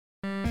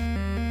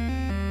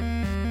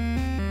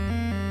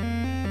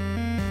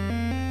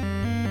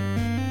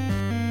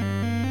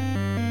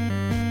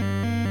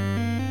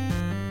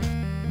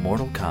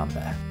Mortal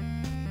Kombat,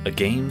 a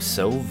game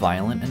so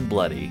violent and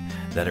bloody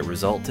that it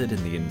resulted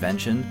in the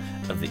invention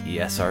of the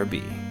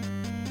ESRB.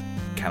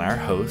 Can our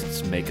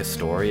hosts make a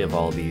story of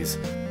all these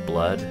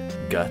blood,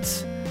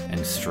 guts,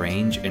 and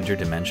strange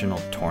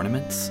interdimensional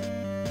tournaments?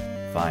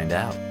 Find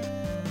out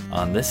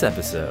on this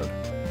episode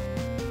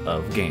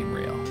of Game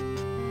Reel.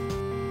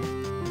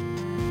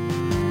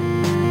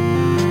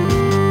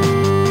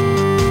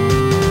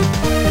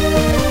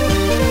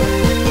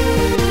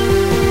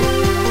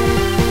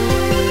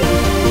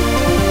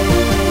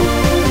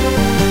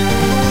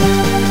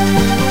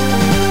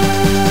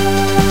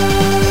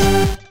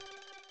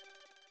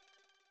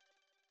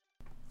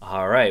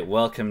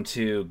 Welcome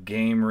to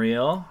Game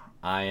Reel.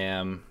 I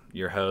am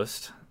your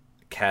host,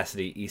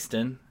 Cassidy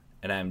Easton,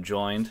 and I'm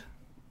joined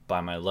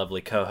by my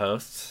lovely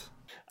co-hosts.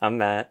 I'm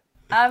Matt.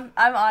 I'm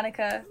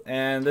Annika.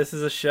 And this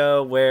is a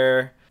show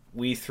where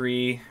we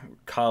three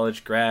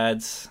college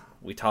grads,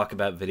 we talk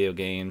about video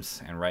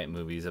games and write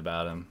movies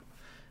about them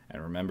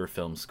and remember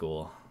film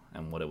school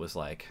and what it was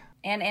like.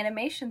 And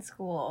animation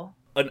school.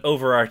 An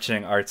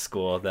overarching art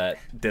school that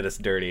did us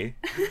dirty.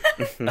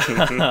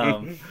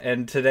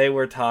 And today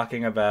we're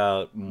talking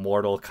about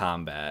Mortal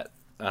Kombat.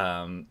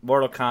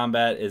 Mortal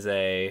Kombat is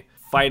a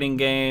fighting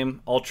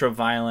game, ultra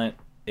violent.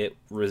 It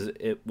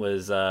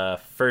was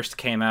first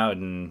came out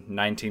in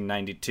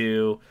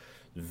 1992,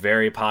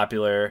 very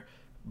popular,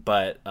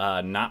 but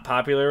not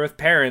popular with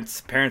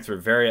parents. Parents were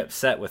very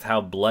upset with how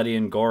bloody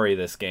and gory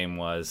this game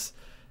was,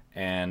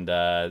 and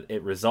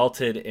it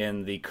resulted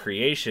in the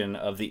creation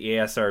of the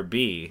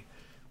ESRB,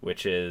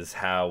 which is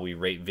how we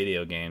rate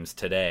video games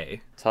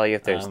today. Tell you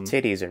if there's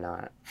titties or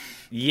not.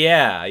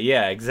 Yeah,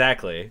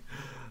 exactly.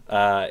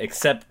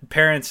 Except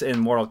parents in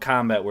Mortal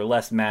Kombat were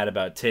less mad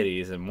about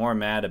titties and more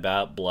mad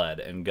about blood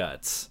and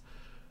guts,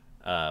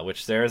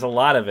 which there's a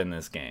lot of in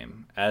this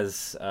game.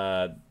 As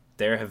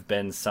there have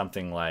been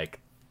something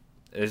like,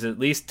 there's at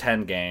least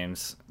 10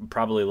 games,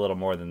 probably a little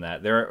more than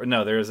that.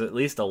 There's at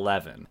least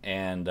 11,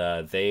 and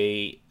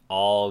they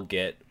all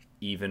get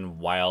even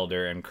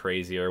wilder and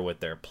crazier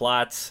with their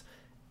plots.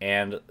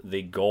 And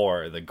the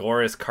gore. The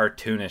gore is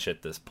cartoonish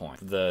at this point.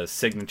 The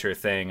signature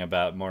thing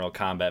about Mortal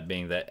Kombat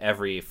being that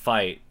every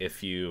fight,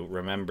 if you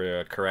remember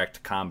a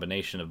correct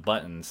combination of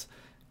buttons,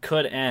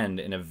 could end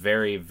in a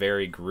very,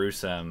 very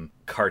gruesome,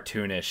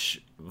 cartoonish,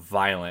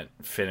 violent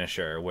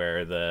finisher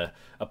where the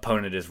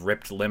opponent is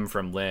ripped limb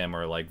from limb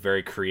or like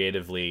very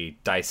creatively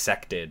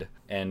dissected.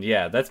 And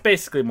yeah, that's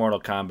basically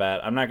Mortal Kombat.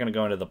 I'm not going to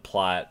go into the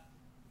plot.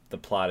 The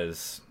plot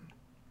is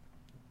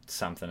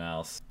something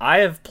else. I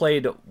have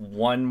played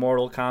one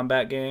Mortal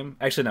Kombat game.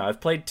 Actually, no, I've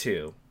played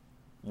two.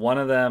 One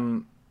of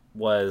them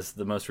was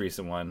the most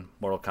recent one,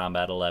 Mortal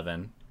Kombat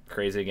 11.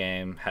 Crazy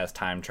game, has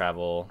time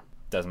travel,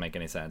 doesn't make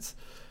any sense.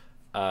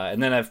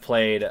 And then I've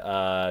played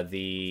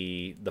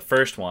the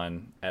first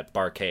one at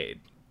Barcade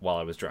while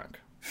I was drunk.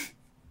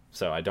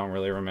 So I don't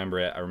really remember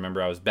it. I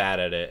remember I was bad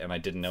at it, and I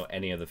didn't know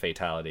any of the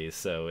fatalities,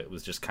 so it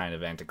was just kind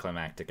of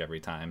anticlimactic every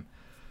time.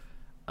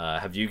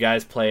 Have you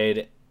guys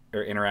played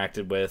or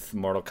interacted with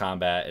Mortal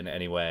Kombat in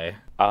any way?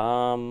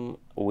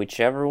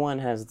 Whichever one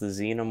has the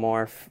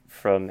xenomorph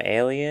from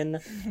Alien,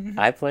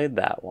 I played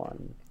that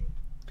one.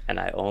 And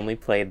I only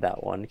played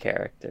that one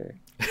character.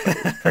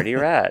 It's pretty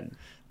rad.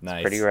 Nice.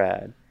 It's pretty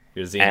rad.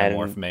 Your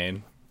xenomorph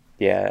main.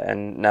 Yeah,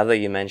 and now that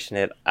you mention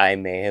it, I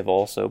may have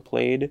also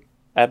played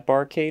at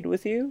Barcade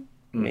with you.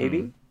 Maybe.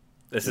 Mm-hmm.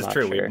 This is Not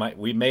true. sure.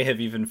 We may have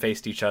even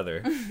faced each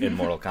other in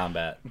Mortal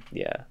Kombat.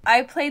 Yeah.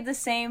 I played the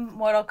same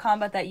Mortal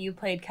Kombat that you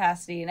played,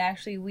 Cassidy, and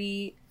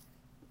actually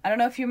I don't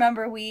know if you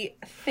remember, we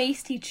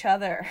faced each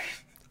other.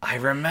 I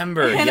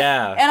remember,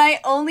 yeah. And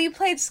I only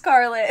played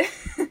Scarlet.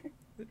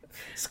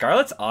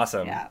 Scarlet's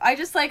awesome. Yeah, I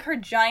just like her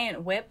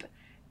giant whip.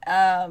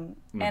 And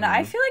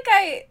I feel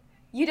like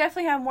you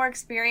definitely have more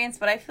experience,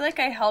 but I feel like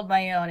I held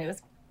my own.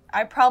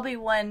 I probably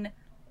won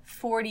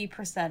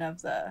 40%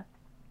 of the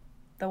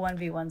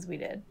 1v1s we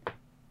did.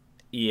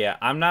 Yeah,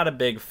 I'm not a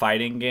big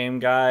fighting game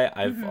guy.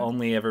 I've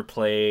only ever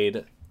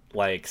played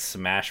like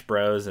Smash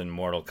Bros and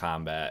Mortal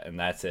Kombat, and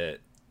that's it.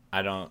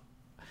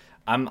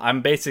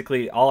 I'm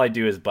basically, all I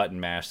do is button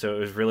mash, so it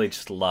was really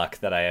just luck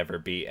that I ever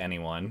beat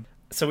anyone.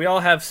 So we all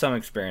have some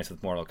experience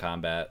with Mortal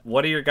Kombat.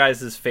 What are your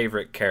guys'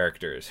 favorite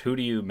characters? Who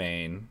do you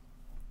main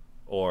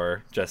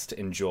or just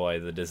enjoy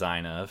the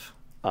design of?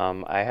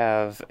 I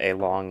have a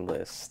long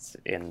list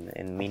in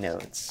me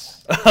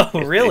notes.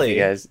 Oh, really? If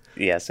you guys,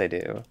 yes, I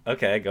do.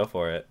 Okay, go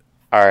for it.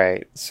 All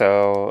right,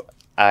 so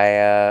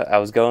I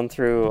was going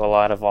through a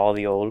lot of all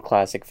the old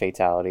classic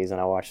fatalities, and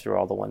I watched through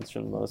all the ones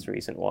from the most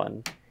recent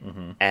one.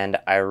 And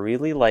I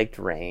really liked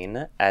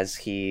Rain, as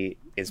he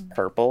is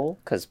purple,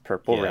 because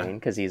Rain,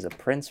 because he's a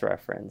Prince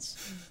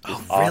reference.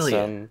 Oh, really?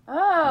 Awesome.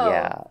 Oh.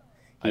 Yeah,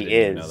 I he didn't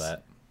even is. know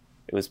that.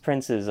 It was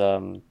Prince's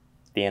the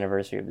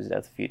anniversary of his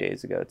death a few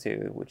days ago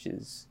too, which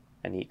is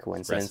a neat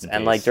coincidence.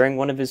 And like during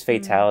one of his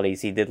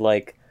fatalities, he did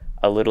like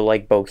a little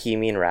like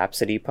Bohemian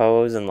Rhapsody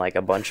pose, and like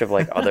a bunch of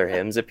like other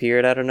hymns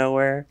appeared out of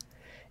nowhere.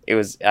 It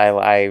was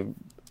I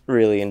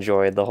really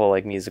enjoyed the whole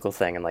like musical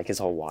thing, and like his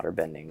whole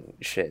waterbending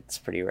shit. It's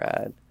pretty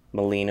rad.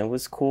 Melina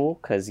was cool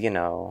because, you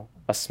know,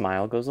 a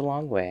smile goes a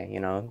long way, you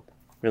know?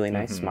 Really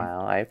nice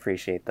smile. I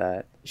appreciate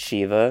that.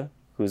 Shiva,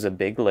 who's a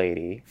big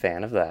lady,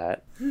 fan of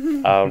that.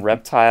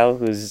 Reptile,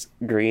 who's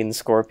green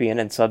Scorpion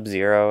and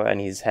Sub-Zero,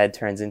 and his head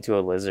turns into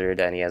a lizard,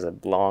 and he has a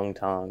long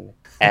tongue.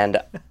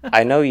 And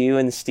I know you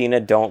and Stina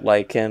don't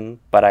like him,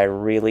 but I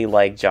really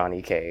like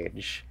Johnny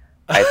Cage.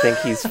 I think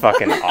he's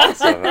fucking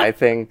awesome. I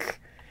think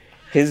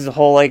his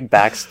whole, like,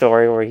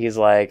 backstory where he's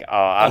like, oh,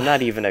 I'm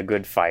not even a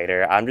good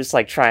fighter. I'm just,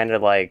 like, trying to,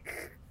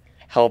 like,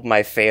 help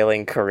my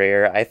failing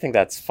career. I think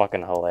that's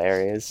fucking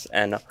hilarious.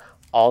 And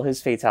all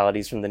his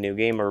fatalities from the new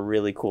game are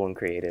really cool and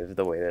creative.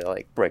 The way they,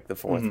 like, break the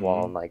fourth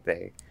wall and, like,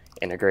 they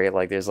integrate.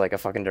 Like, there's, like, a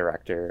fucking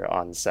director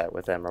on set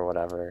with him or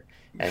whatever.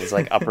 And his,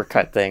 like,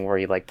 uppercut thing where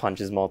he, like,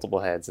 punches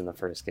multiple heads in the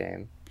first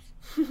game.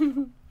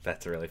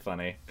 That's really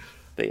funny.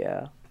 But,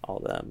 yeah, all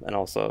of them. And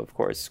also, of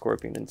course,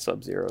 Scorpion and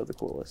Sub-Zero, the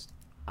coolest.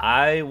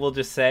 I will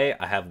just say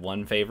I have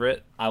one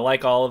favorite. I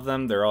like all of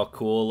them. They're all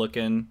cool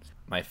looking.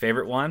 My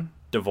favorite one,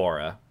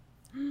 D'Vorah.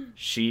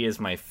 She is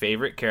my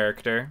favorite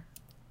character.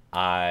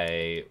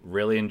 I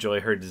really enjoy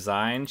her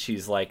design.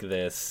 She's like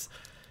this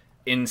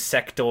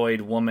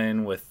insectoid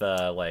woman with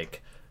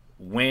like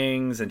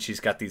wings, and she's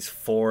got these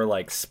 4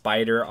 like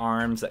spider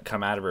arms that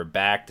come out of her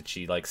back that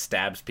she like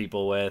stabs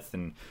people with,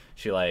 and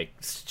she like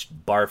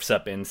barfs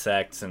up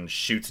insects and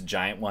shoots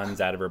giant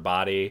ones out of her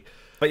body.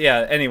 But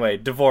yeah, anyway,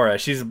 D'Vorah,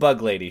 she's a bug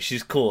lady.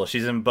 She's cool.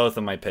 She's in both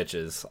of my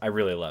pitches. I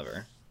really love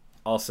her.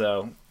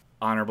 Also,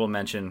 honorable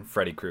mention,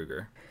 Freddy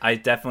Krueger. I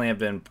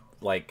definitely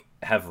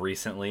have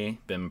recently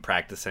been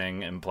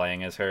practicing and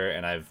playing as her,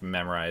 and I've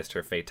memorized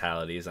her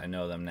fatalities. I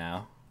know them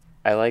now.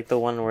 I like the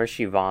one where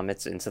she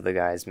vomits into the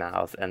guy's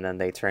mouth, and then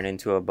they turn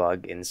into a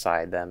bug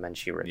inside them, and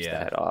she rips the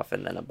head off,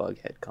 and then a bug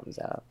head comes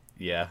out.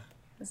 Yeah.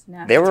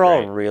 They were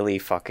all really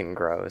fucking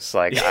gross.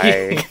 Like,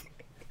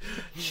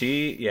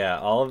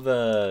 all of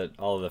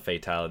the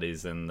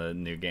fatalities in the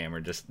new game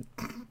are just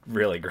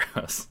really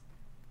gross.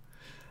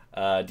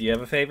 Do you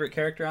have a favorite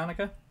character,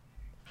 Annika?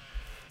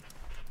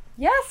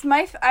 Yes,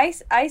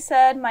 I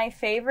said my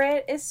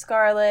favorite is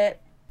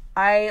Scarlet.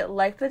 I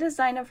like the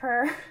design of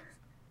her.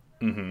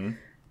 Mm-hmm.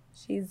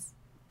 She's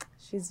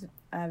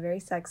very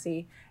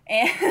sexy,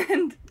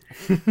 and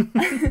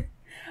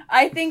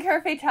I think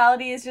her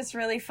fatality is just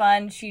really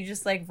fun. She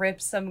just like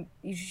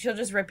she'll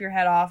just rip your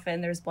head off,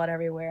 and there's blood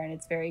everywhere, and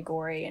it's very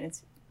gory, and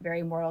it's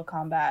very Mortal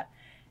Kombat.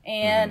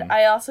 And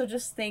I also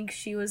just think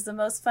she was the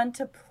most fun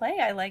to play.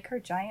 I like her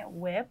giant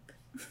whip.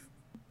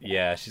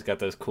 Yeah, she's got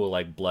those cool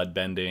like blood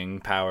bending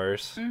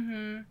powers.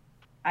 Mm-hmm.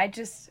 I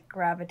just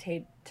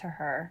gravitate to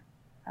her.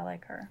 I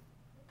like her.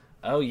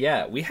 Oh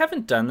yeah, we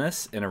haven't done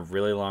this in a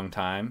really long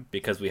time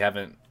because we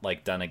haven't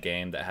like done a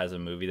game that has a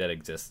movie that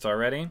exists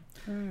already.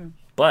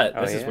 But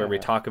this is where we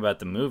talk about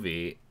the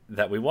movie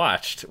that we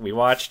watched.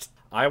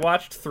 I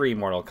watched 3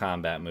 Mortal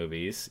Kombat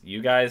movies.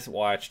 You guys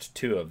watched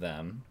 2 of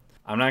them.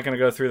 I'm not going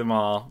to go through them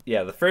all.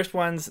 Yeah, the first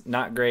one's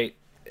not great.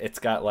 It's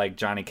got like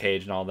Johnny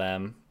Cage and all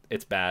them.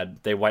 It's bad.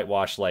 They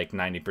whitewashed like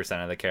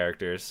 90% of the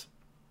characters.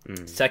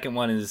 Second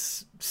one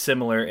is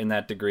similar in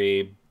that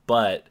degree,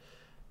 but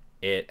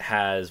it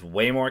has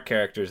way more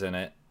characters in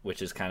it,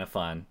 which is kind of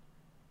fun.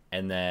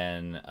 And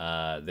then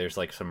there's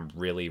like some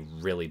really,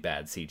 really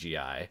bad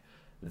CGI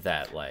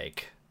that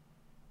like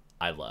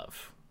I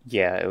love.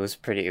 Yeah, it was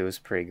pretty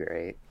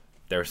great.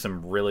 There were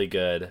some really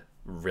good,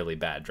 really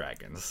bad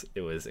dragons.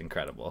 It was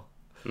incredible.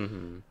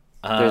 Mm-hmm.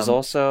 There's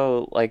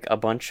also like a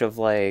bunch of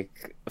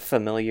like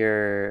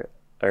familial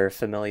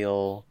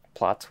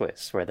plot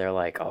twists where they're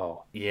like,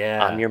 oh,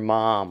 yeah, I'm your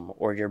mom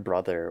or your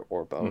brother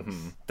or both.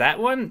 That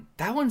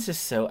one's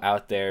just so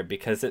out there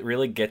because it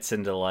really gets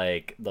into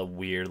like the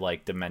weird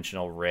like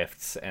dimensional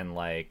rifts and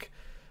like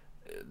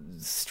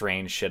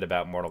strange shit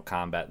about Mortal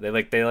Kombat.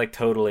 They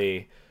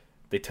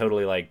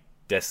totally like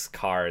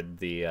discard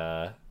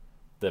the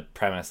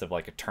premise of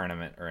like a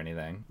tournament or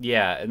anything.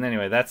 Yeah, and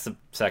anyway, that's the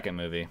second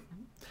movie.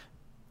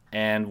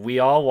 And we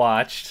all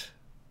watched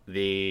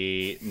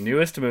the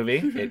newest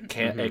movie.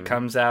 It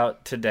comes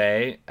out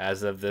today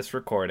as of this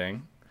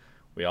recording.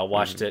 We all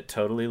watched it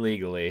totally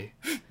legally.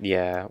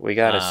 Yeah, we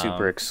got a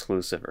super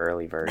exclusive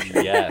early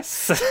version.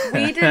 Yes.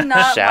 We did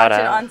not watch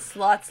it on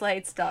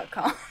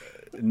slotslights.com.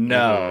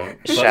 No.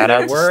 Shout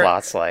out to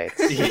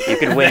Slotslights. You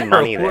could win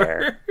money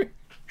there.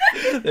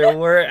 There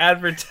were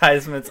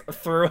advertisements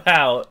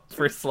throughout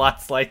for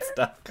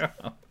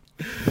slotslights.com.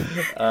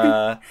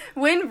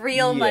 Win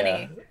real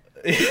money.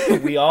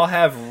 We all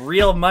have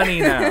real money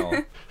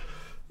now.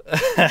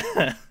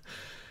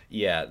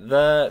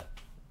 Yeah,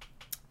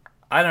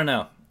 I don't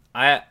know.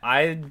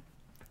 I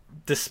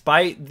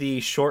despite the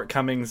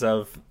shortcomings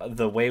of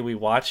the way we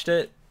watched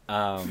it,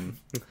 I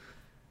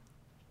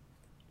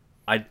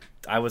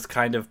was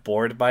kind of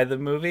bored by the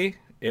movie.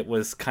 It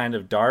was kind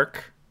of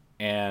dark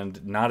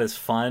and not as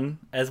fun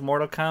as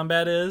Mortal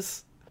Kombat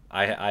is.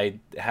 I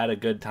had a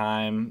good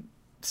time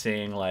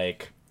seeing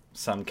like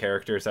some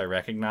characters I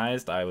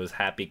recognized. I was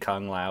happy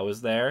Kung Lao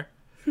was there.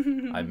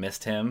 I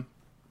missed him.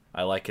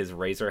 I like his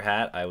razor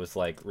hat. I was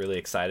like really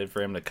excited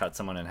for him to cut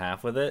someone in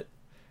half with it.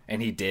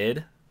 And he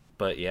did.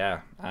 But yeah,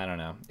 I don't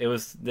know. It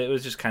was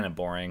just kind of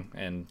boring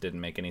and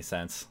didn't make any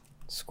sense.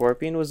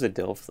 Scorpion was a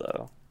dilf,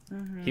 though.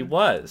 He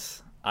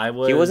was.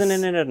 He wasn't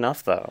in it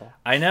enough, though.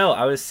 I know.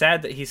 I was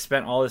sad that he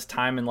spent all his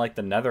time in like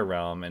the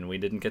Netherrealm, and we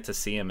didn't get to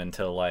see him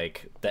until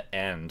like the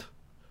end.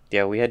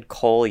 Yeah, we had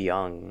Cole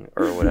Young,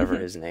 or whatever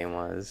his name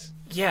was.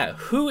 Yeah,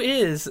 who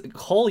is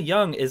Cole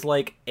Young? Is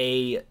like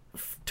a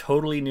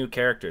totally new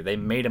character. They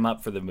made him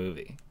up for the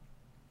movie.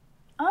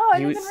 Oh, I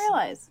didn't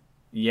realize.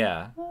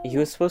 Yeah. He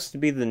was supposed to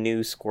be the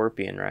new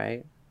Scorpion,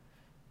 right?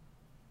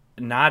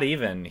 Not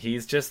even.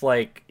 He's just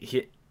like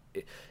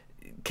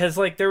because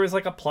like there was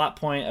like a plot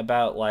point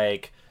about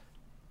like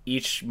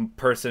each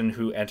person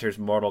who enters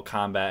Mortal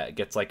Kombat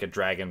gets like a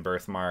dragon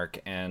birthmark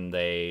and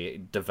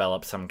they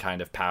develop some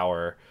kind of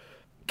power.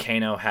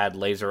 Kano had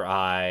laser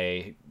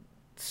eye,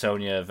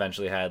 Sonya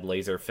eventually had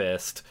laser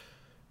fist,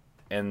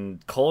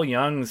 and Cole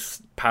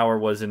Young's power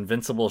was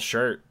invincible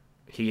shirt.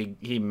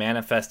 He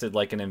manifested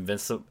like an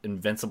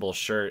invincible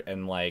shirt,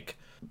 and like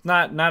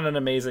not an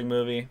amazing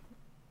movie.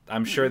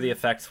 I'm sure the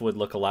effects would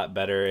look a lot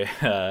better.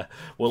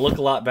 Will look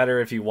a lot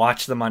better if you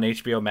watch them on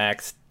HBO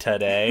Max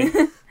today.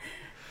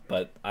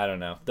 But I don't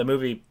know. The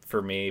movie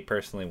for me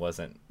personally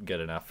wasn't good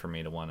enough for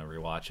me to want to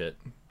rewatch it.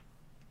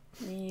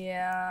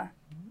 Yeah.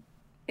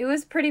 It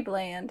was pretty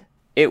bland.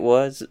 It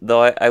was,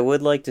 though I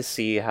would like to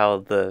see how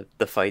the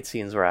fight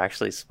scenes were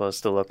actually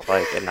supposed to look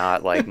like and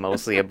not like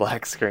mostly a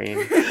black screen.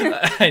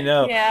 I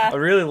know. Yeah. I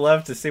really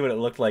love to see what it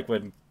looked like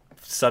when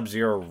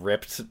Sub-Zero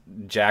ripped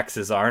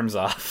Jax's arms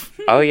off.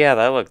 Oh yeah,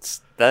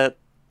 that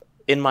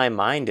in my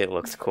mind it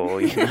looks cool.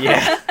 You know?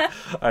 Yeah.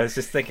 I was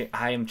just thinking,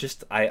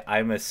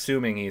 I'm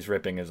assuming he's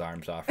ripping his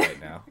arms off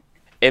right now.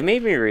 It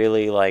made me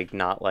really like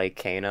not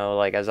like Kano.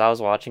 Like as I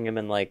was watching him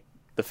in like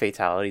the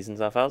fatalities and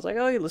stuff, I was like,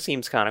 oh, he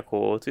seems kind of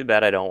cool. Too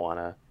bad I don't want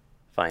to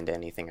find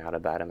anything out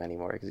about him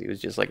anymore because he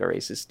was just like a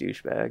racist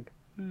douchebag.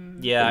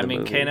 Yeah, I mean,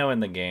 movie. Kano in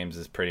the games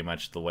is pretty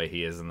much the way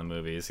he is in the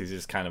movies. He's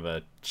just kind of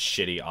a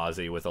shitty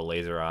Aussie with a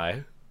laser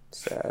eye.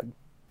 Sad.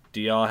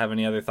 Do y'all have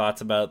any other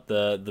thoughts about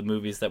the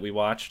movies that we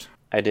watched?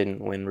 I didn't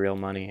win real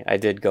money. I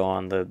did go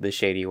on the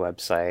shady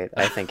website.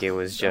 I think it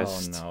was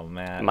just oh, no,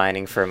 Matt.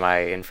 mining for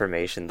my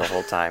information the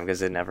whole time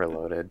because it never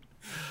loaded.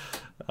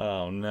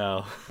 Oh,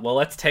 no. Well,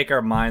 let's take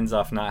our minds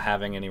off not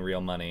having any real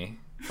money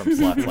from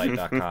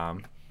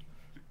slotflight.com.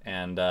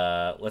 And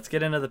let's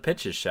get into the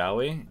pitches, shall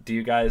we? Do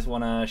you guys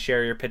want to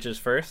share your pitches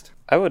first?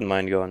 I wouldn't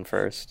mind going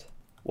first.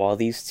 While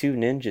these two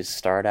ninjas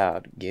start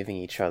out giving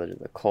each other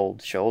the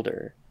cold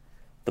shoulder,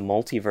 the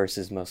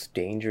multiverse's most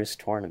dangerous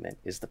tournament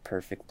is the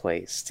perfect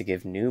place to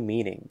give new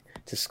meaning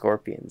to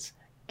Scorpion's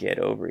 "Get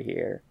over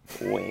here"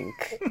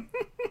 wink.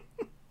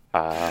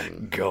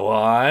 Go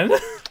on.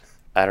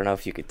 I don't know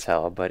if you could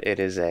tell, but it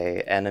is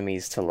a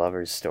enemies to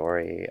lovers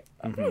story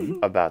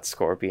about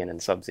Scorpion and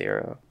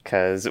Sub-Zero.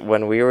 Because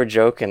when we were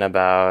joking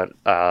about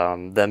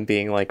them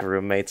being like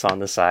roommates on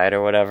the side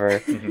or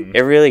whatever,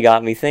 it really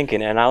got me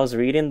thinking. And I was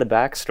reading the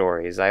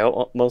backstories. I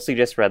mostly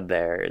just read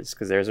theirs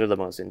because theirs were the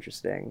most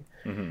interesting.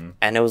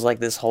 And it was like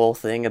this whole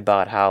thing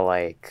about how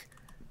like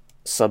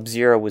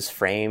Sub-Zero was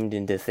framed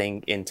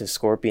into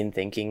Scorpion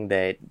thinking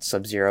that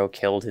Sub-Zero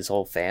killed his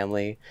whole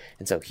family,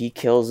 and so he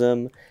kills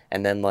him,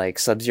 and then like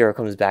Sub-Zero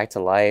comes back to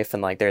life,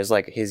 and like there's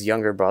like his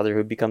younger brother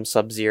who becomes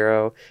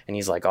Sub-Zero, and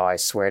he's like, oh, I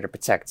swear to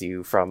protect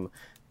you from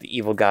the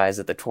evil guys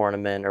at the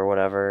tournament or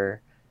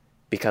whatever,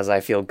 because I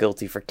feel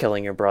guilty for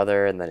killing your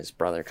brother, and then his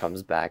brother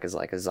comes back as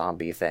like a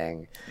zombie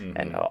thing,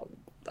 and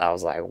I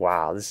was like,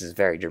 wow, this is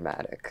very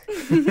dramatic.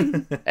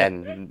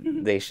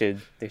 And they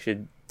should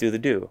do the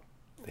do.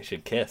 They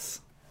should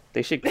kiss.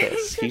 They should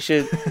kiss. He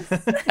should,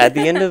 at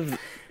the end of,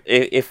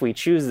 if we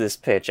choose this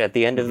pitch, at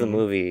the end of the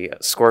movie,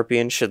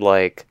 Scorpion should,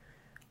 like,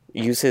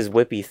 use his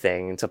whippy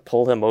thing to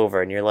pull him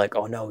over, and you're like,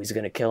 oh no, he's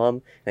gonna kill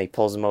him, and he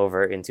pulls him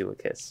over into a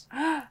kiss.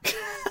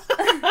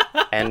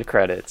 End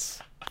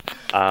credits.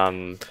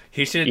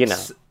 He should, you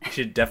know. He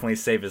should definitely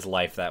save his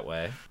life that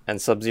way.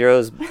 And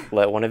Sub-Zero's,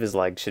 one of his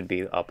legs should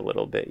be up a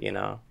little bit, you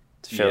know,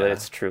 to show that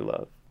it's true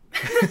love.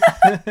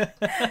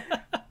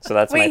 So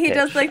that's Wait, my he pitch.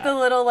 does like the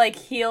little like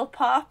heel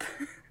pop.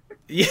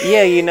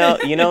 Yeah, you know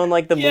in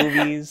like the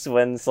movies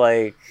when it's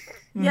like,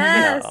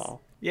 Yes. you know.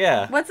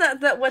 Yeah. What's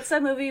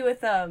that movie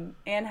with Anne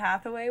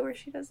Hathaway where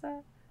she does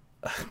that?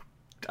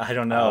 I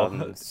don't know.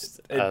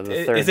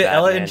 The third Is it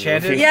Ella Batman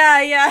Enchanted? movie.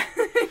 Yeah.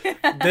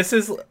 This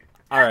is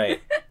all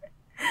right.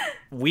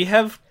 We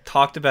have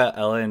talked about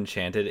Ella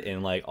Enchanted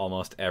in like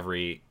almost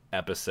every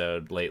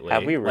episode lately.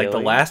 Have we Like the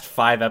really? last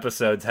 5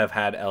 episodes have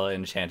had Ella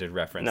Enchanted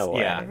reference. No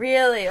way. Yeah.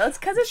 Really? Well, it's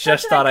because it's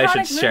Just such an thought I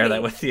should iconic share movie.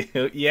 that with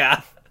you.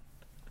 Yeah.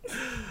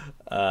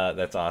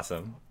 That's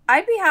awesome.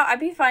 I'd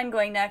be fine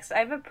going next. I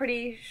have a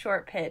pretty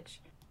short pitch.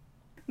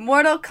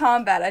 Mortal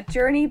Kombat: A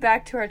Journey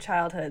Back to Our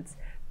Childhoods.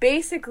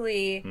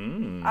 Basically,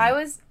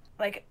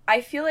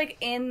 I feel like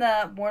in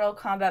the Mortal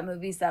Kombat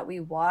movies that we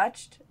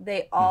watched,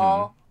 they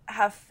all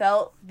have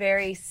felt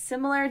very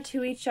similar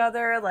to each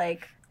other,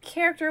 like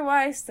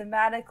character-wise,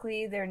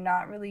 thematically, they're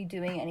not really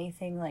doing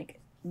anything like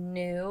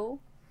new,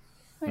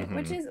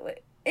 which is,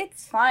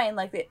 it's fine.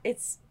 Like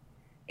it's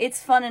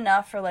it's fun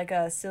enough for like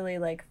a silly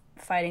like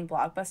fighting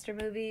blockbuster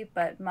movie,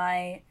 but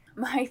my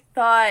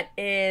thought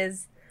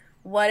is,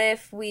 what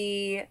if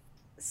we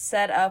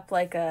set up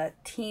like a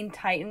Teen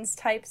Titans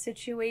type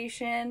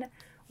situation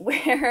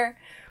where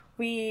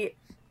we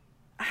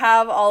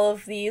have all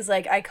of these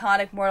like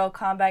iconic Mortal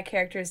Kombat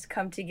characters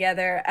come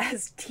together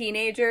as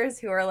teenagers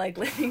who are like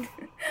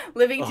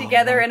living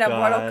together in a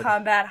Mortal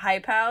Kombat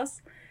hype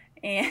house,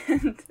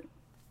 and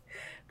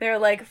they're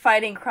like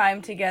fighting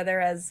crime together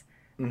as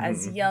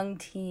young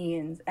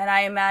teens. And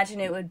I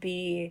imagine it would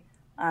be,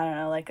 I don't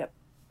know, like a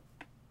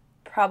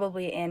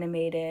probably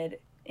animated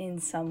in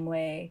some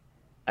way.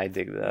 I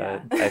dig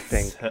that. Yeah. I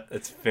think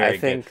it's very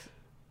good.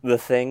 The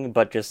Thing,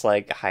 but just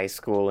like high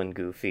school and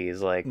goofy,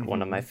 is like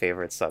one of my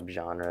favorite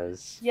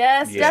subgenres.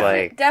 Yes,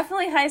 Yeah.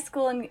 definitely high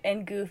school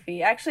and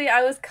goofy. Actually,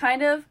 I was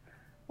kind of,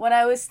 when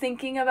I was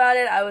thinking about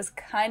it, I was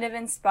kind of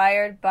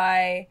inspired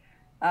by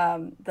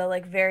the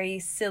like very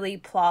silly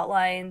plot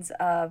lines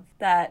of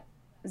that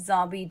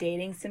zombie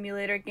dating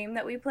simulator game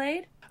that we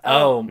played.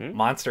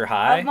 Monster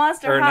High?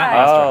 Monster or High. Not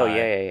Monster Oh, High.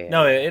 yeah.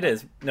 No, it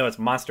is. No, it's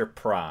Monster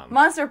Prom.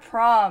 Monster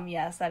Prom,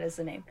 yes, that is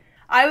the name.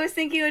 I was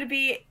thinking it would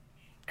be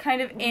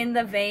kind of in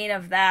the vein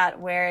of that,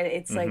 where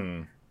it's like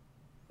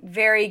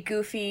very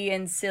goofy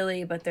and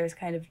silly, but there's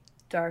kind of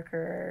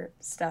darker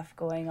stuff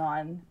going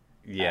on.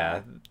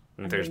 Yeah,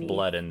 there's underneath.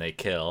 blood and they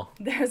kill.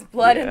 There's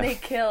blood and Yeah. they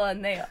kill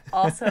and they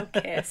also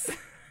kiss.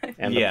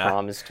 And Yeah. the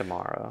prom is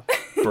tomorrow.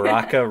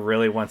 Baraka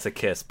really wants a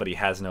kiss, but he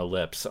has no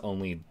lips,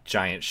 only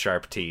giant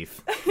sharp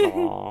teeth.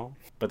 Aw.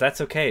 But that's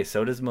okay,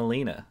 so does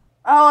Melina.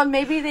 Oh, and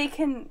maybe they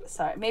can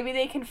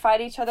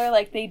fight each other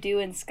like they do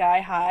in Sky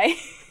High.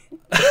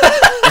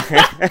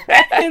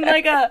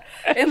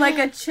 in like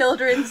a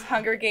children's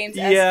Hunger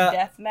Games-esque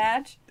death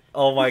match.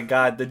 Oh my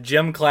god, the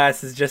gym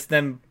class is just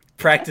them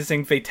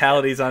practicing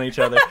fatalities on each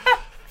other.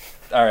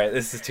 Alright,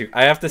 this is too...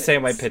 I have to say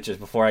my pitches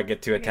before I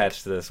get too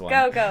attached to this one.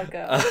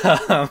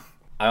 Go.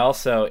 I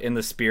also, in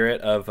the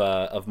spirit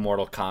of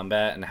Mortal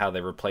Kombat and how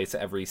they replace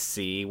every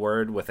C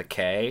word with a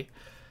K,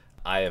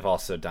 I have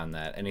also done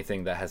that.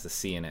 Anything that has a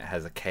C in it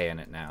has a K in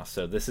it now.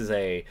 So this is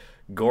a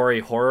gory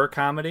horror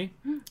comedy.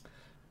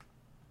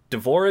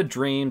 D'Vorah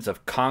dreams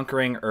of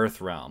conquering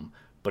Earthrealm,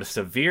 but a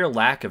severe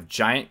lack of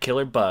giant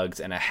killer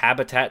bugs and a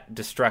habitat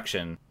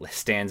destruction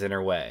stands in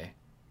her way.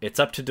 It's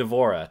up to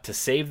D'Vorah to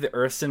save the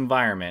Earth's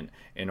environment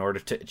in order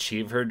to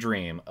achieve her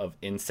dream of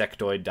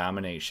insectoid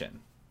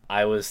domination.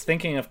 I was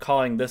thinking of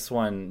calling this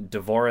one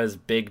D'Vorah's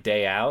Big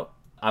Day Out.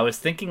 I was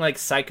thinking like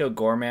Psycho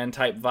Gorman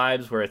type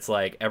vibes, where it's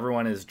like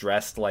everyone is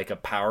dressed like a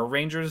Power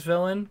Rangers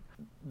villain.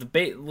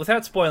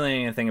 Without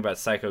spoiling anything about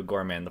Psycho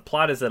Gorman, the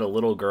plot is that a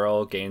little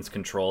girl gains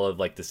control of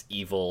like this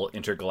evil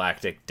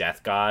intergalactic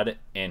death god,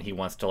 and he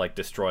wants to like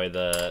destroy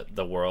the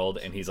world,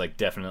 and he's like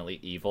definitely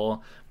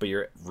evil, but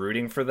you're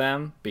rooting for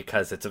them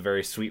because it's a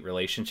very sweet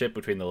relationship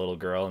between the little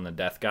girl and the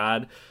death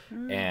god.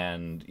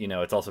 And you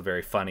know, it's also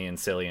very funny and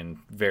silly and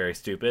very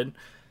stupid.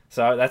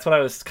 So that's what I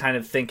was kind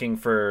of thinking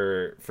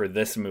for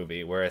this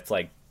movie, where it's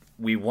like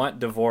we want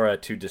D'Vorah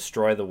to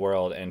destroy the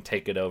world and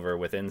take it over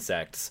with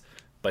insects,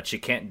 but she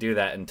can't do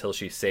that until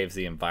she saves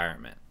the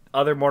environment.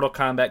 Other Mortal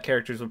Kombat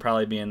characters would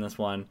probably be in this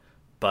one,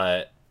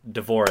 but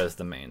D'Vorah is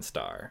the main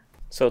star.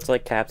 So it's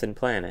like Captain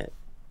Planet,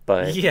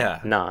 but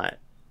not.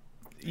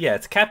 Yeah,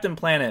 it's Captain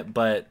Planet,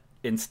 but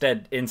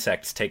instead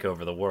insects take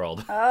over the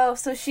world Oh,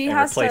 so she and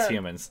has replace to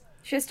humans.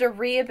 she has to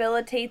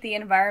rehabilitate the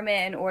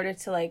environment in order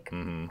to like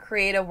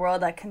create a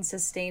world that can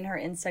sustain her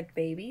insect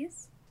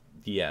babies.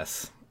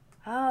 Yes.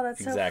 Oh, that's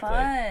Exactly. so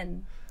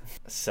fun.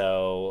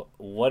 So,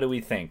 what do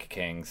we think,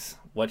 Kings?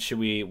 What should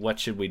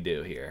we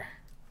do here?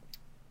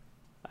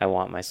 I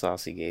want my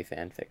saucy gay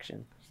fan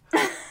fiction.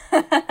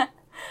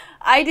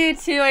 I do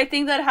too. I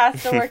think that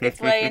has to work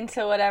its way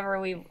into whatever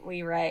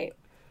we write.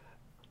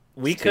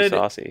 It's too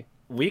saucy.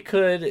 We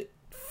could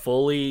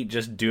fully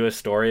just do a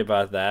story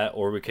about that,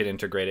 or we could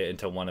integrate it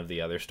into one of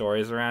the other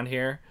stories around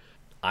here.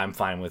 I'm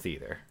fine with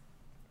either.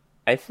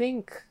 I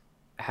think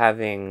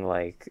having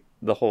like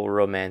the whole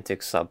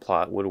romantic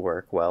subplot would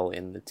work well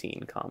in the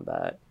teen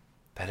combat.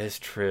 That is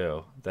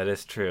true.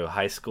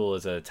 High school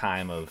is a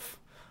time of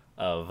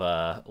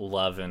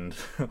love and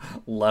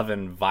love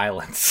and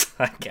violence,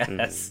 I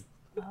guess.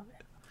 Love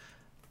it.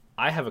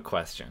 I have a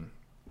question.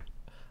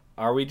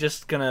 Are we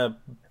just gonna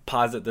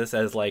posit this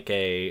as like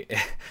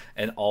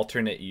an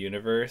alternate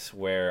universe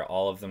where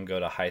all of them go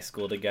to high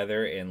school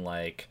together in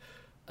like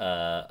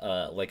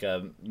a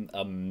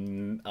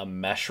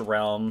mesh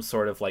realm,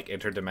 sort of like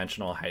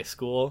interdimensional high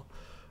school,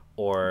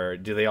 or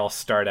do they all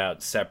start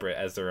out separate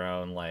as their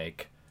own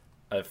like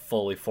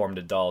fully formed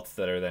adults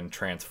that are then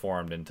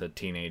transformed into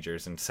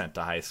teenagers and sent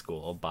to high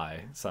school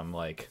by some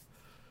like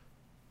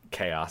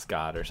chaos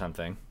god or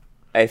something?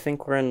 I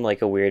think we're in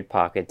like a weird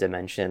pocket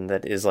dimension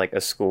that is like a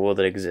school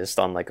that exists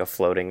on like a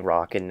floating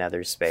rock in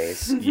nether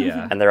space.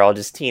 Yeah. And they're all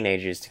just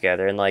teenagers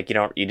together, and like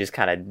you just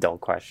kind of don't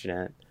question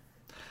it.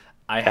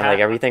 And like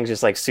everything's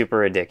just like super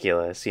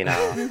ridiculous, you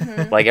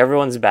know. Like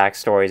everyone's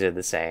backstories are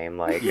the same.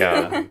 Like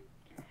Yeah.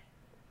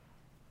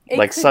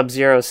 Like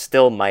Sub-Zero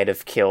still might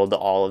have killed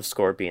all of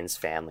Scorpion's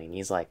family, and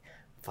he's like,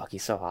 "Fuck,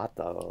 he's so hot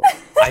though."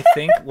 I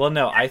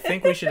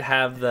think we should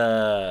have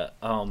the.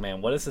 Oh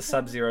man, what is the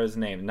Sub-Zero's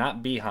name?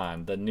 Not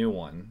Bihan, the new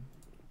one,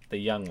 the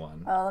young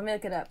one. Oh, let me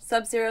look it up.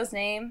 Sub-Zero's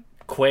name?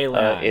 Kuei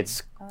Liang.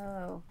 It's.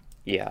 Oh.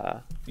 Yeah.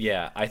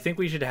 Yeah, I think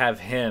we should have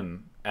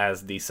him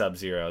as the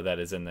Sub-Zero that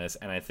is in this,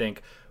 and I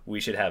think we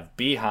should have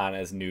Bihan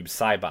as Noob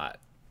Saibot.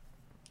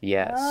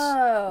 Yes.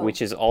 Oh.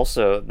 Which is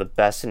also the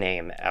best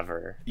name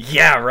ever.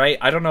 Yeah, right?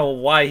 I don't know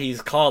why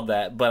he's called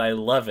that, but I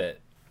love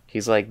it.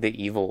 He's like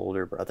the evil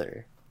older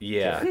brother.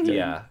 Yeah,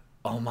 yeah.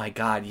 Oh my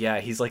god, yeah,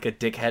 he's like a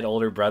dickhead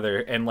older brother,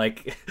 and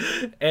like,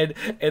 and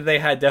they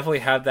definitely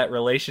have that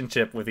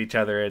relationship with each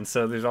other, and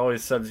so there's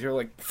always Sub-Zero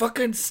like,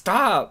 fucking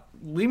stop,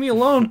 leave me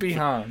alone,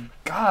 Bihan.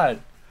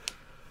 God.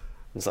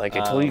 It's like,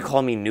 I told you to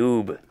call me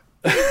noob.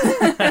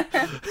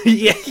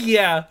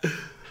 yeah.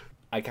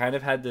 I kind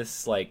of had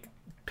this like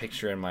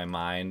picture in my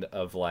mind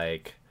of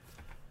like,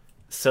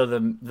 so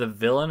the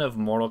villain of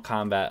Mortal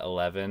Kombat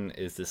 11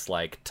 is this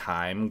like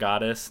time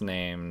goddess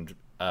named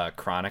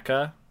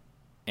Kronika,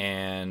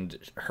 and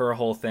her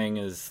whole thing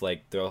is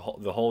like the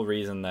whole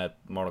reason that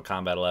Mortal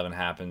Kombat 11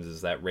 happens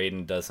is that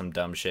Raiden does some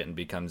dumb shit and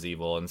becomes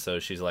evil, and so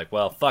she's like,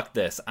 well, fuck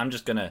this, I'm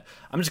just gonna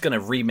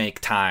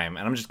remake time,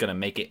 and I'm just gonna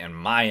make it in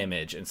my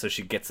image, and so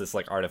she gets this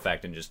like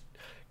artifact and just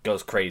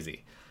goes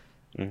crazy.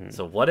 Mm-hmm.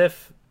 So what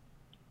if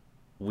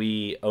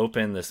we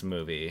open this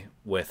movie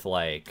with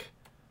like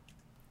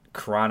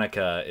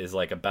Kronika is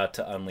like about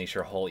to unleash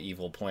her whole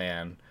evil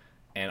plan,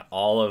 and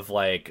all of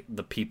like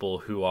the people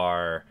who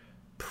are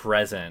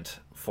present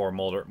for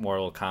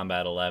Mortal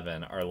Kombat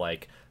 11 are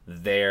like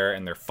there,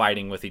 and they're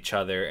fighting with each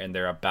other, and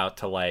they're about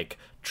to like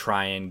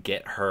try and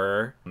get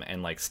her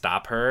and like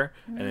stop her,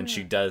 and then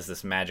she does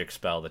this magic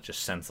spell that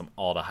just sends them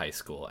all to high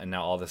school, and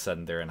now all of a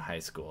sudden they're in high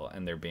school,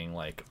 and they're being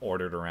like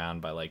ordered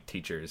around by like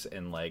teachers,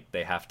 and like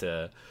they have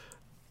to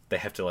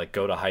like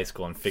go to high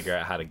school and figure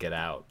out how to get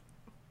out.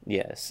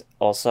 Yes.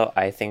 Also,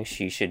 I think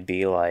she should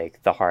be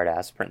like the hard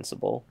ass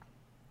principal.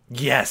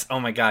 Yes. Oh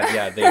my god.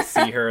 Yeah. They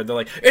see her. They're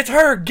like, it's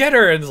her. Get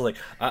her. And it's like,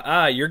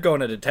 you're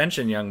going to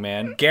detention, young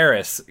man.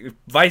 Garrus,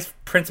 Vice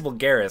Principal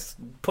Garrus,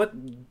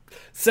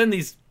 send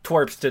these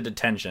twerps to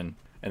detention.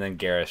 And then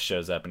Garrus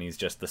shows up, and he's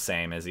just the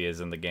same as he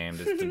is in the game.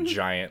 Just a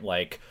giant,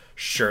 like,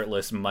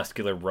 shirtless,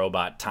 muscular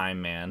robot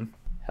time man.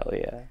 Hell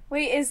yeah.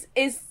 Wait, is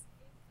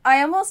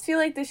I almost feel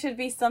like this should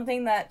be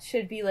something that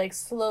should be like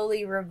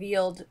slowly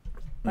revealed,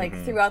 like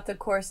throughout the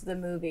course of the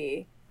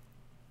movie.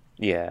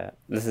 Yeah,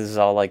 this is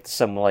all like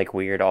some like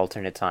weird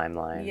alternate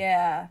timeline.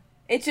 Yeah,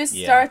 it just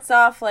starts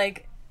off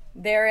like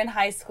they're in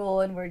high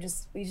school, and we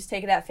just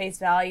take it at face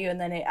value, and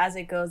then as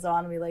it goes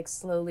on, we like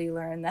slowly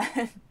learn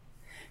that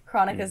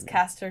Kronika's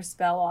cast her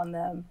spell on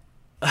them.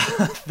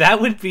 That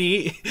would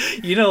be,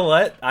 you know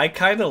what? I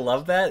kind of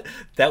love that.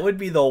 That would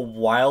be the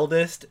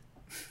wildest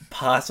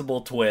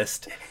possible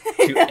twist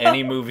to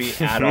any movie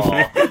at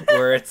all,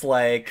 where it's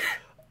like,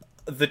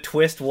 the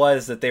twist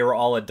was that they were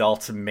all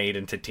adults made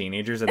into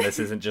teenagers, and this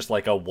isn't just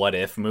like a what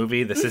if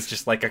movie. This is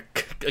just like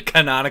a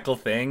canonical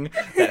thing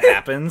that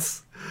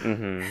happens.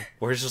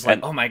 Where it's just like,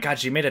 oh my god,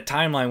 she made a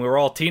timeline. We were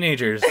all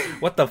teenagers.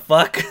 What the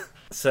fuck?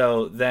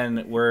 So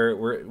then we're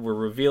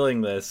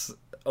revealing this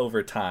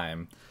over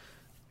time.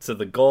 So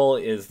the goal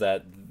is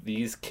that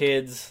these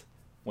kids,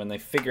 when they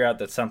figure out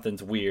that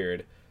something's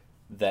weird,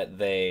 that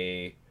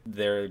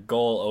their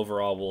goal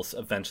overall will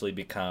eventually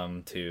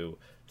become to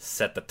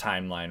set the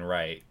timeline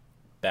right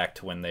back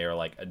to when they are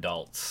like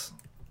adults.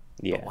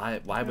 Yeah.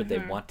 But why would they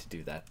want to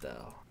do that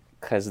though?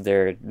 Because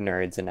they're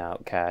nerds and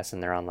outcasts,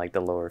 and they're on like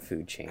the lower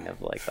food chain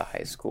of like the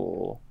high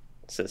school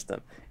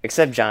system.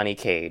 Except Johnny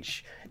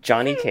Cage.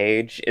 Johnny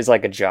Cage is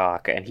like a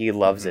jock, and he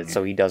loves it,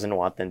 so he doesn't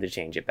want them to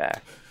change it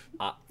back.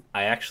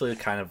 I actually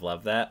kind of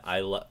love that.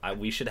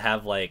 We should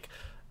have like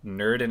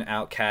nerd and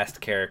outcast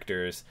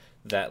characters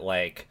that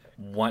like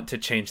want to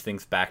change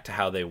things back to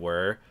how they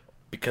were,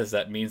 because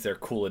that means they're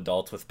cool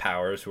adults with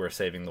powers who are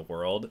saving the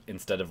world,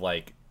 instead of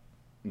like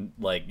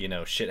you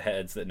know,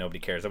 shitheads that nobody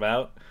cares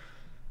about.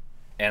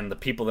 And the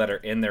people that are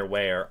in their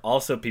way are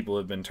also people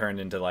who've been turned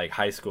into like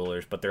high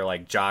schoolers, but they're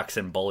like jocks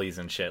and bullies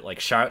and shit. Like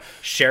Shao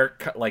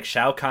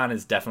Kahn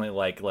is definitely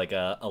like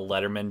a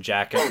Letterman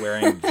jacket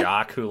wearing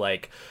jock who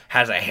like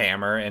has a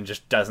hammer and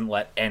just doesn't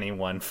let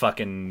anyone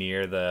fucking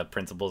near the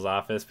principal's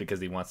office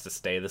because he wants to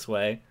stay this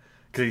way,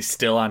 because he's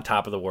still on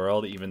top of the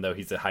world even though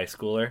he's a high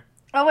schooler.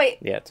 Oh wait,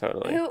 yeah,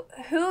 totally.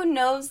 Who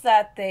knows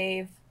that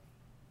do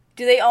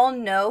they all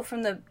know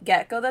from the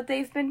get-go that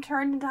they've been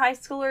turned into high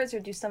schoolers,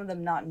 or do some of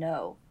them not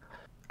know?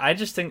 I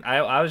just think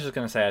I was just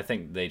gonna say I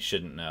think they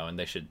shouldn't know, and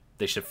they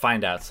should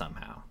find out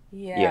somehow.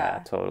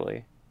 Yeah,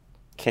 totally.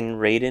 Can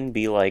Raiden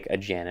be like a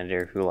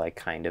janitor who like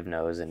kind of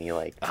knows, and he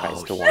like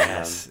tries to warn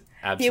him?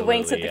 Absolutely, he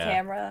winks at the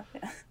camera.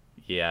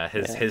 Yeah,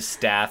 his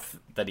staff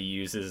that he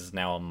uses is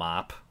now a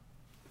mop.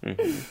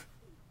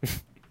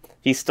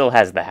 He still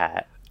has the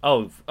hat.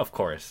 Oh, of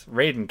course.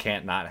 Raiden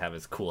can't not have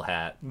his cool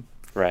hat.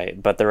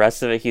 Right, but the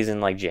rest of it, he's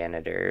in like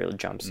janitor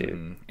jumpsuit,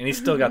 and he's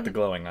still got the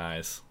glowing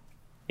eyes.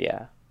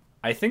 Yeah.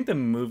 I think the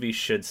movie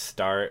should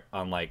start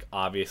on, like,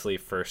 obviously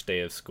first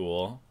day of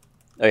school.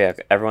 Oh yeah,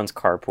 everyone's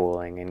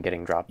carpooling and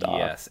getting dropped off.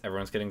 Yes,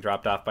 everyone's getting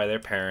dropped off by their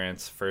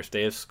parents, first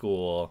day of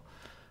school.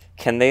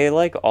 Can they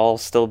like all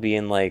still be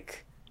in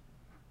like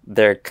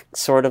their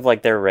sort of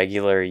like their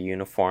regular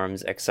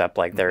uniforms, except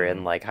like they're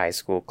in like high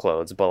school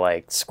clothes, but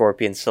like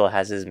Scorpion still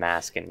has his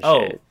mask and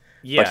shit.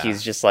 Yeah. But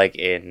he's just like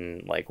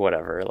in like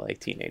whatever like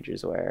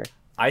teenagers wear.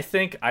 I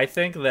think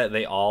that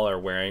they all are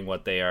wearing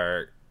what they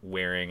are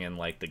wearing in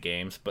like the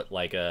games, but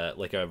like a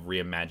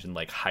reimagined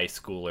like high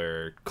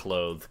schooler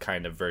clothes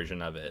kind of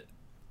version of it.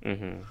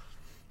 Mm-hmm.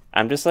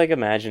 I'm just like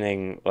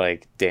imagining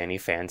like Danny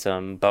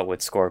Phantom, but with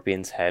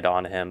Scorpion's head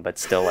on him, but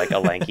still like a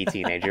lanky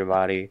teenager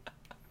body.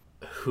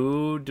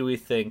 Who do we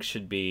think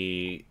should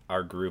be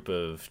our group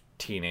of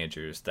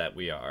teenagers that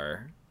we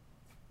are,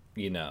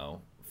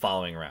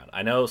 following around?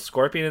 I know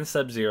Scorpion and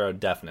Sub-Zero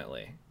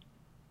definitely.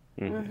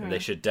 Mm-hmm. They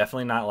should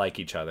definitely not like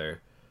each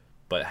other,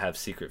 but have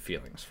secret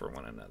feelings for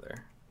one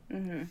another.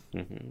 Mm-hmm.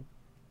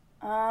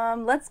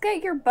 Mm-hmm. Let's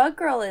get your bug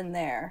girl in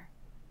there.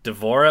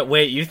 Devora?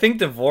 Wait, you think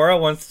Devora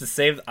wants to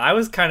save... I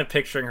was kind of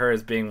picturing her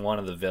as being one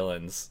of the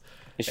villains.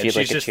 Is she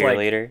like a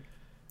cheerleader?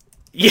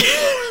 Yeah.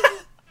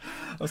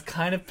 I was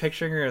kind of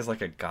picturing her as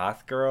like a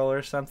goth girl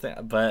or something,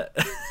 but...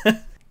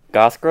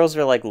 Goth girls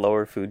are like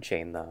lower food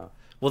chain though.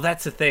 Well,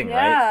 that's the thing,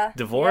 Yeah, right?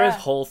 Devora's yeah.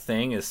 whole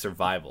thing is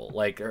survival.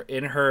 Like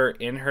in her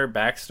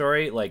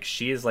backstory, like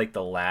she is like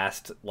the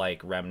last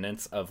like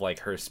remnants of like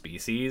her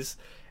species,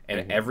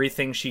 and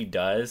everything she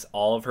does,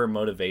 all of her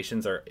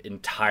motivations are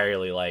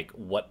entirely like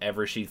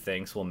whatever she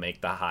thinks will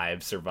make the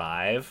hive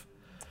survive.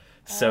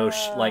 So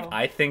like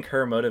I think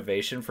her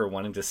motivation for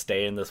wanting to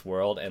stay in this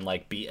world and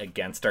like be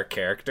against our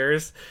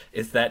characters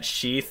is that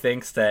she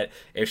thinks that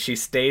if she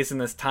stays in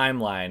this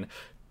timeline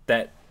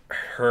that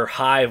her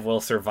hive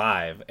will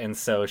survive, and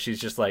so she's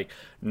just like,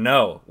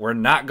 no, we're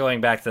not going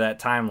back to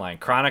that timeline.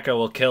 Chronica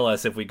will kill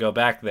us if we go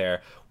back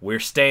there. We're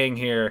staying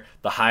here.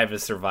 The hive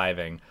is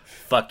surviving.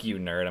 Fuck you,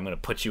 nerd. I'm gonna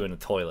put you in the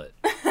toilet.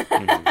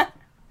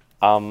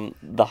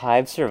 The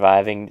hive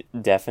surviving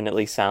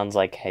definitely sounds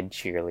like head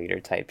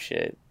cheerleader type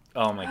shit.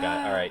 Oh my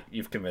god. All right,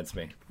 you've convinced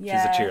me.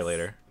 Yes. She's a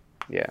cheerleader.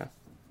 Yeah.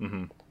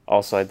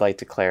 Also, I'd like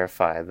to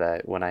clarify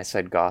that when I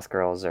said goth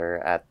girls are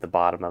at the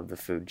bottom of the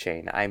food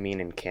chain, I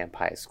mean in Camp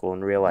High School.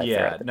 In real life, they're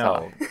Yeah, at the no.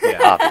 top. Yeah.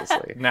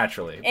 Obviously.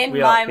 Naturally. In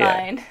We my all-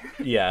 mind.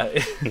 Yeah.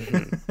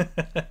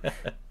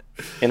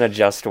 In a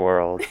just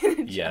world.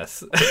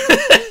 Yes.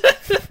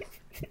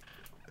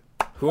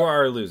 Who are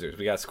our losers?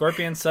 We got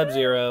Scorpion,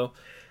 Sub-Zero.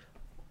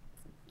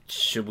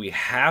 Should we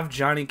have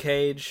Johnny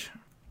Cage?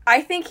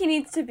 I think he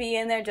needs to be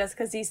in there just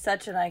because he's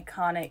such an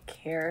iconic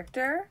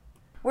character.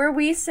 Were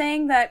we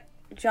saying that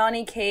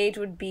Johnny Cage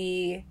would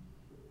be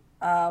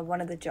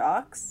one of the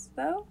jocks,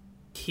 though?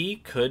 He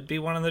could be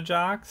one of the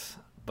jocks,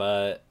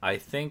 but I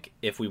think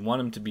if we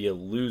want him to be a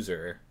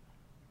loser,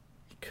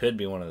 he could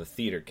be one of the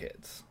theater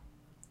kids.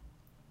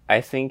 I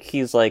think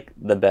he's like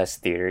the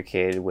best theater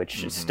kid,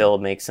 which still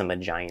makes him a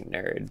giant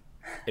nerd.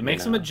 It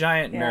makes him a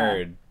giant Yeah.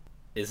 nerd.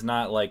 Is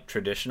not like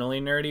traditionally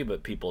nerdy,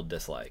 but people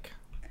dislike.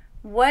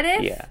 What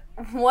if? Yeah.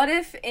 What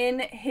if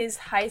in his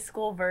high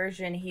school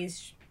version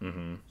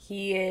Mm-hmm.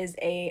 he is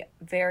a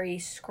very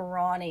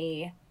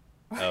scrawny,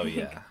 Oh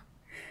yeah.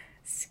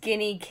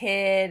 skinny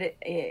kid?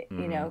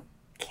 You know,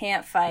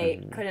 can't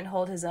fight, couldn't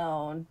hold his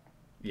own.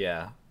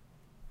 Yeah.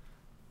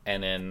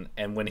 And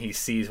when he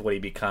sees what he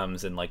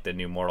becomes in like the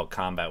new Mortal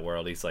Kombat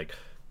world, he's like,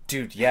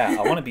 dude, yeah,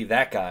 I want to be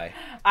that guy.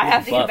 I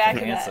have to get Buff back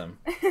and in handsome.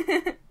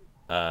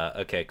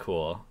 Okay,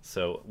 cool.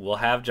 So we'll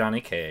have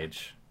Johnny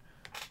Cage.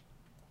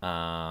 Who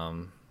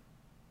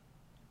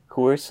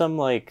are some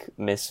like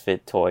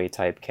misfit toy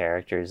type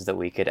characters that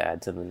we could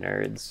add to the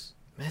nerds?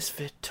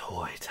 Misfit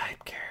toy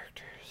type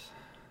characters.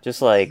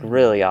 Just like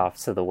really off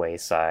to the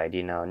wayside,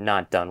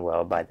 not done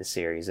well by the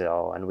series at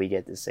all, and we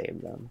get to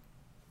save them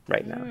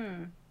right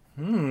now.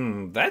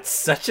 That's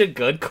such a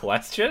good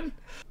question.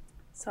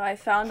 So I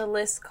found a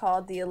list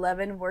called the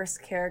 11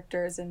 worst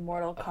characters in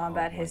Mortal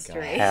Kombat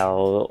history.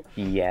 Hell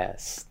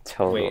yes,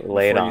 totally. Wait,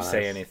 Lay it before on you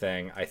say us.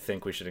 anything, I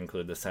think we should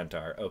include the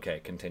centaur. Okay,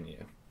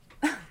 continue.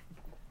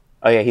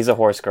 Oh yeah, he's a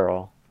horse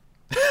girl.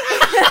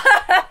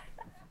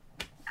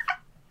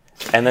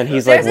 And then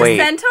he's There's like, wait,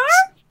 a centaur?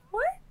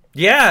 What?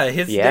 Yeah,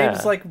 his Yeah.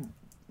 name's like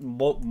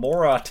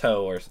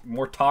Morato or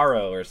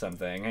Mortaro or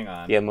something. Hang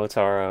on. yeah,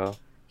 Motaro.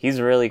 He's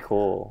really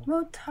cool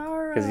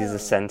Motaro. because he's a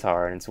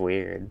centaur and it's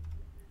weird.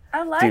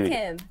 I like Dude.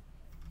 him.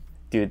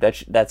 Dude,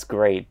 that's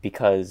great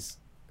because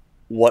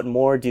what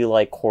more do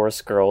like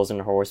horse girls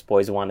and horse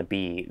boys want to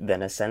be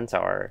than a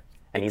centaur?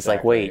 And he's like,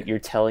 Exactly. wait, you're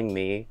telling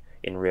me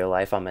in real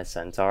life I'm a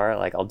centaur?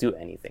 Like, I'll do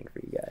anything for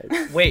you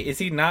guys. Wait, is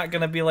he not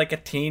gonna be like a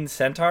teen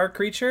centaur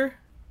creature?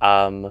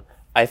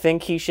 I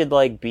think he should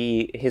like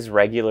be his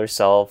regular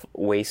self,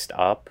 waist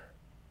up,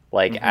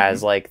 like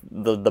as like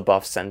the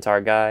buff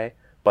centaur guy,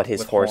 but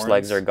his With horse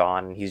legs horns? are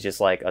gone. And he's just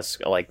like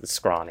like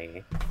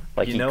scrawny,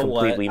 like You he know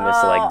what? completely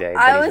missed leg day,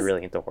 but I he's was-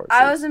 really into horses.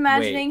 I was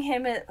imagining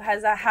him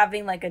as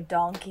having like a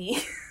donkey.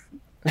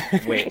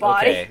 Wait,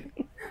 Body. okay.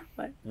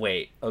 What?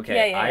 Wait,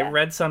 okay. Yeah. I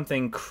read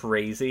something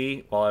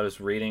crazy while I was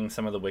reading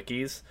some of the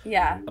wikis.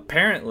 Yeah.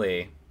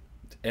 Apparently,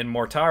 and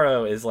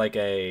Mortaro is like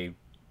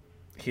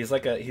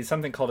he's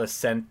something called a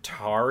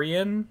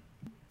Centaurian,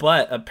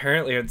 but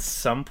apparently at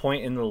some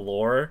point in the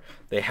lore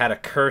they had a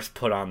curse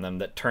put on them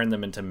that turned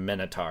them into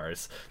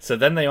minotaurs. So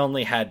then they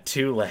only had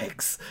 2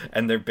 legs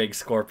and their big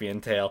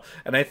scorpion tail.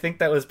 And I think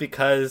that was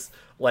because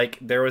like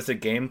there was a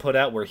game put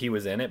out where he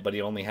was in it but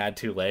he only had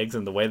 2 legs,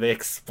 and the way they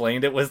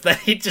explained it was that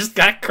he just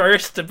got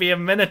cursed to be a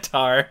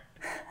minotaur.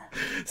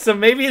 So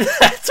maybe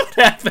that's what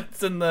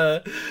happens in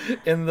the Wait,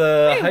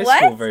 high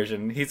school what?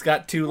 version. He's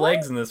got 2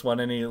 legs in this one,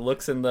 and he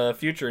looks in the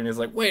future and he's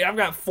like, "Wait, I've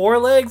got 4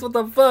 legs? What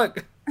the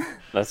fuck?"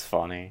 That's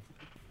funny.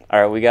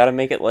 All right, we got to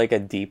make it like a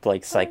deep,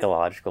 like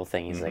psychological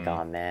thing. He's like,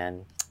 "Oh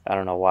man, I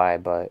don't know why,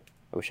 but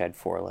I wish I had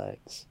 4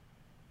 legs."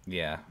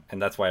 Yeah,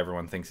 and that's why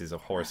everyone thinks he's a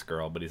horse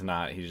girl, but he's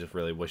not. He just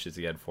really wishes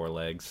he had 4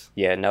 legs.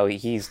 Yeah, no,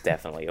 he's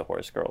definitely a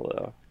horse girl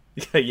though.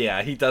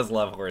 Yeah, he does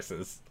love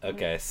horses.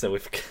 Okay, so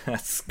we've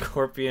got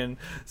Scorpion,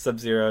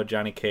 Sub-Zero,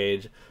 Johnny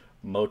Cage,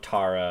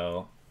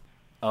 Motaro.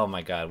 Oh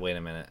my god, wait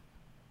a minute.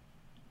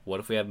 What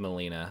if we have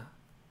Melina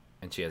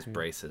and she has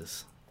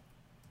braces?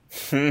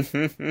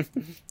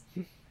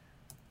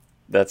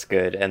 That's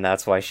good, and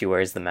that's why she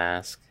wears the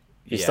mask.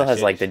 She Yeah, still has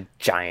she- like the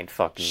giant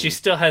fucking. She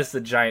still has the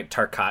giant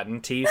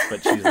Tarkatan teeth,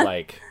 but she's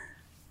like...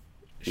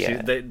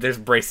 Yeah. There's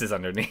braces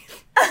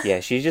underneath.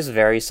 Yeah, she's just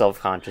very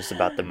self-conscious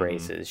about the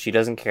braces. She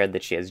doesn't care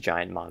that she has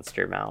giant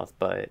monster mouth,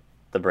 but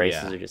the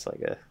braces Yeah. are just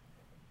like a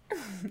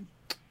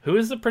Who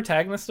is the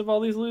protagonist of all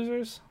these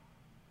losers?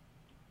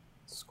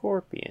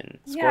 scorpion.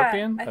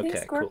 Scorpion? Yeah, I think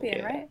Okay, Scorpion,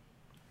 cool. right?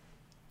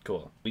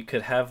 Cool. We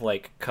could have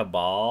like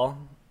Cabal,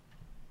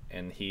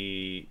 and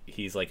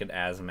he's like an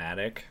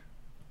asthmatic,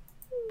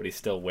 but he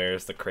still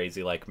wears the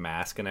crazy like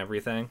mask and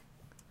everything.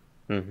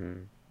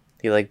 Mm-hmm.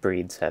 He like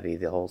breathes heavy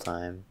the whole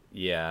time.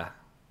 Yeah.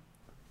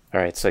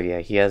 All right, so yeah,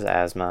 he has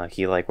asthma.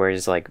 He like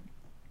wears like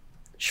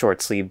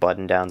short sleeve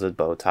button downs with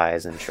bow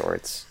ties and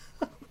shorts.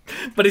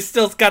 But he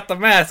still's got the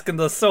mask and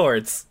the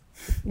swords.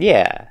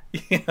 Yeah.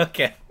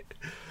 Okay.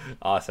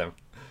 Awesome.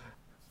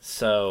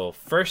 So,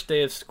 first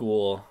day of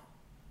school,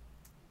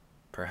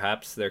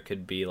 perhaps there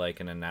could be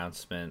like an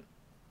announcement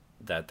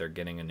that they're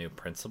getting a new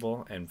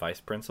principal and vice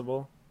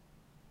principal.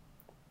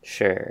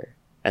 Sure.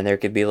 And there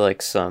could be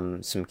like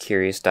some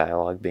curious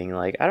dialogue being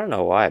like, I don't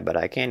know why, but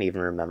I can't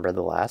even remember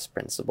the last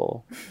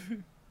principal.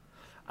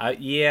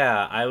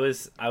 Yeah, I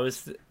was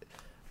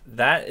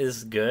that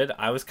is good.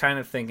 I was kind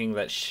of thinking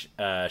that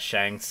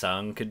Shang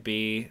Tsung could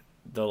be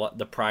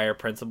the prior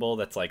principal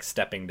that's like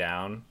stepping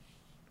down.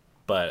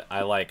 But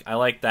I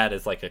like that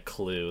as like a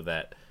clue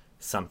that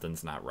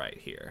something's not right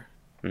here.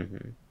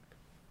 Mm-hmm.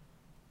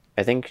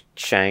 I think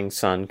Shang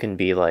Tsung can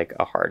be like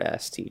a hard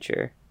ass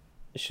teacher.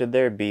 Should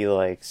there be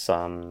like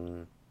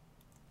some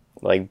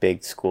like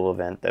big school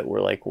event that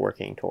we're like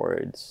working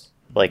towards,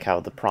 like how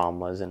the prom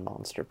was in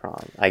Monster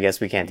Prom? I guess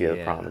we can't do the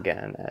Yeah. prom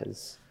again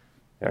as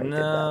we already did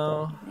that,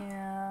 No.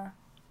 Yeah.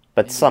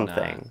 but maybe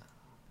something. not.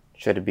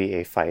 Should it be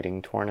a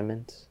fighting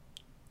tournament,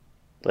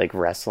 like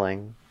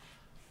wrestling?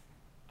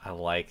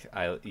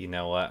 You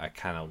know what? I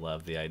kind of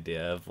love the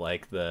idea of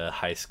like the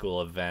high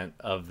school event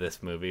of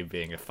this movie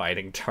being a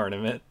fighting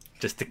tournament,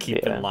 just to keep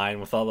Yeah. in line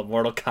with all the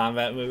Mortal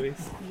Kombat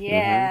movies.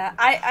 Yeah.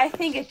 I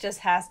think it just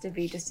has to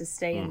be just to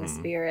stay in the Mhm.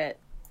 spirit.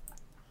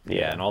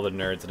 Yeah, and all the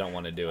nerds don't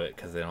want to do it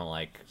because they're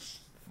like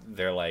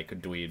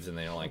dweebs and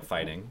they don't like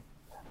fighting.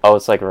 Oh,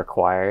 it's like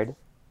required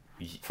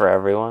for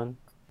everyone.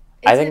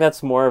 I Is think it-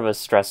 that's more of a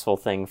stressful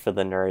thing for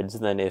the nerds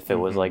than if it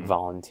was like Mhm.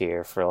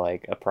 volunteer for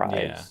like a prize.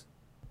 Yeah.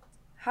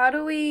 How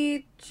do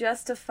we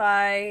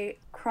justify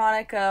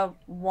Chronica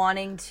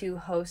wanting to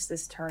host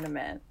this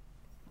tournament?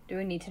 Do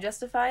we need to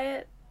justify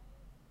it?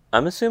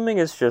 I'm assuming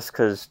it's just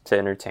because to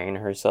entertain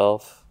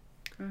herself.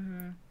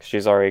 Mm-hmm.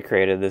 She's already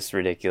created this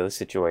ridiculous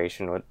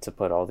situation to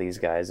put all these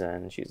guys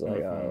in. She's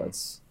like, Mhm. oh,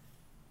 let's.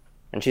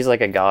 And she's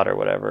like a god or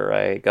whatever,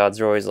 right? Gods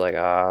are always like,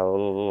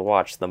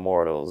 watch the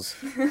mortals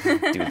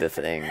do the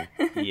thing.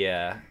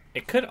 Yeah.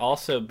 It could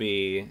also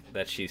be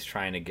that she's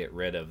trying to get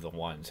rid of the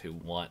ones who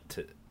want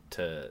to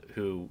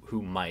who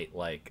might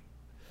like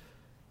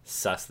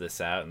suss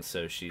this out, and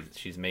so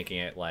she's making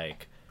it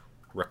like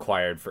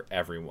required for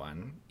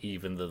everyone,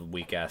 even the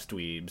weak ass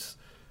dweebs,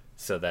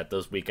 so that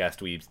those weak ass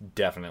dweebs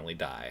definitely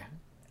die.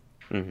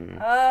 Hmm.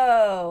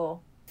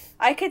 Oh.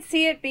 I could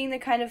see it being the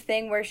kind of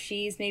thing where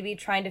she's maybe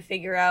trying to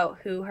figure out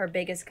who her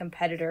biggest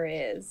competitor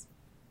is.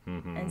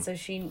 Hmm. And so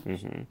she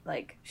Hmm.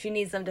 she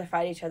needs them to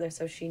fight each other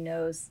so she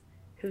knows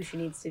who she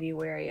needs to be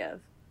wary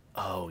of.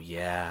 Oh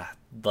yeah,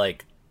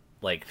 like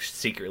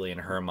secretly in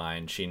her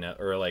mind, she know,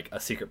 or like a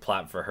secret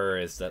plot for her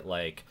is that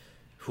like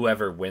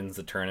whoever wins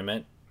the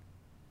tournament,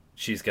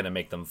 she's gonna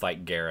make them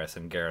fight Garrus,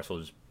 and Garrus will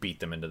just beat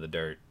them into the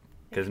dirt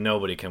because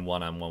nobody can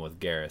one-on-one with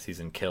Garrus. He's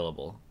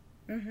unkillable.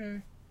 Mm-hmm.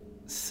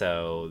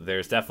 So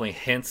there's definitely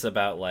hints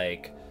about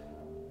like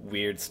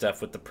weird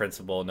stuff with the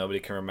principal. Nobody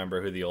can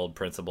remember who the old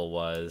principal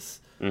was.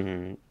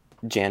 Hmm.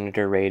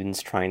 Janitor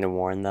Raiden's trying to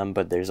warn them,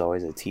 but there's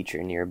always a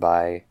teacher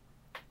nearby.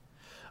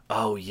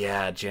 Oh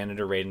yeah,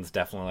 Janitor Raiden's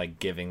definitely like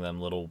giving them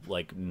little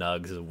like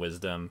nugs of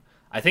wisdom.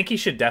 I think he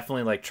should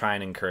definitely like try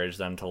and encourage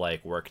them to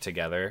like work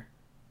together.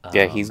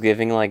 Yeah, he's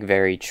giving like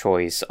very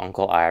choice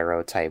Uncle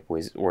Iroh type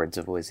words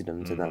of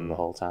wisdom to them the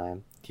whole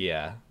time.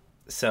 Yeah.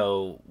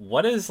 So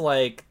what is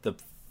like the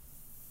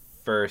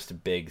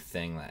first big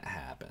thing that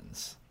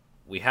happens?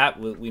 We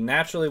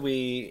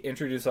naturally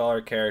introduce all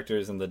our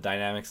characters and the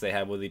dynamics they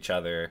have with each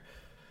other.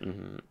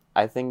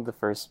 I think the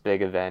first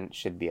big event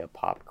should be a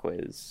pop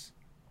quiz,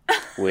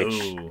 which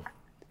Ooh.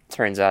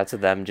 turns out to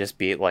them just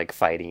be like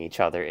fighting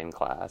each other in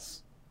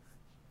class.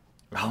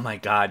 Oh my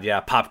god, yeah,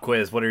 pop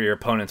quiz. What are your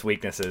opponent's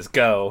weaknesses?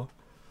 Go.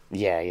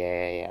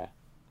 Yeah.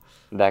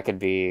 That could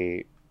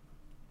be...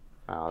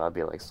 Oh, that'd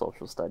be like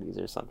social studies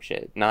or some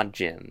shit. Not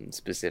gym,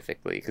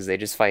 specifically, because they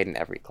just fight in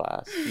every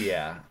class.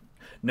 Yeah.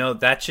 No,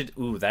 that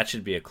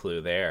should be a clue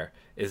there,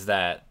 is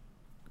that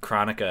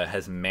Chronica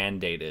has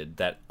mandated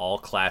that all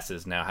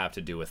classes now have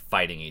to do with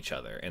fighting each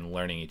other and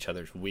learning each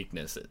other's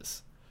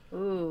weaknesses.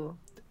 Ooh.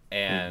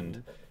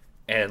 And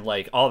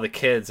like all the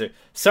kids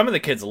some of the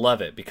kids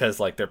love it because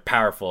like they're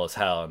powerful as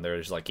hell and they're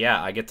just like,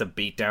 yeah, I get to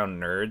beat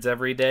down nerds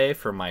every day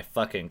for my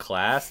fucking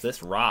class.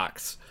 This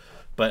rocks.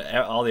 But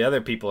all the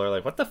other people are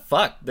like, what the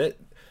fuck?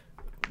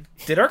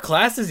 Did our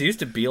classes used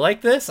to be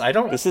like this?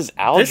 This is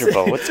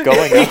algebra. What's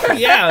going on?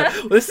 Yeah,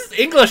 this is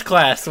English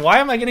class. Why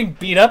am I getting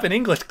beat up in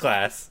English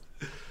class?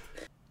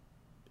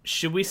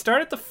 Should we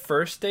start at the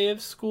first day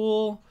of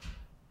school?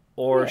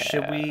 Or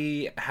should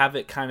we have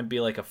it kind of be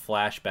like a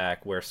flashback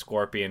where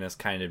Scorpion is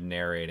kind of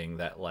narrating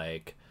that,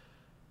 like,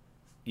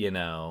 you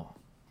know,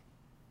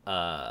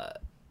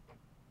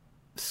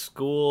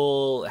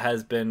 school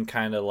has been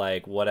kind of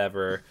like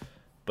whatever,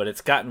 but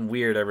it's gotten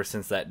weird ever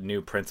since that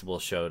new principal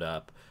showed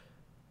up.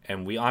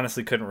 And we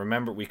honestly couldn't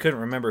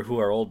remember who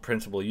our old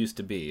principal used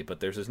to be, but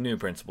there's this new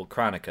principal,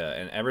 Chronica,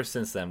 and ever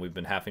since then we've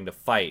been having to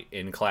fight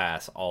in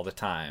class all the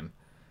time.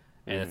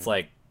 And it's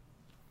like,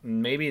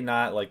 maybe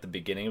not like the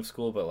beginning of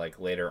school, but like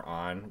later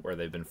on where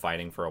they've been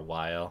fighting for a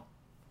while.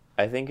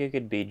 I think it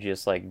could be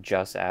just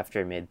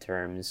after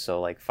midterms, so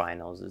like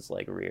finals is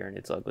like rearing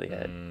its ugly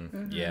head.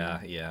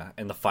 Yeah.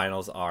 And the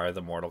finals are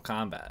the Mortal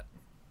Kombat.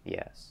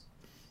 Yes.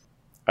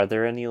 Are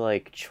there any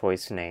like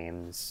choice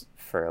names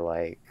for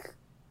like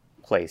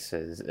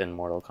places in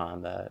Mortal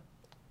Kombat?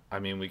 I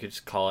mean, we could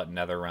just call it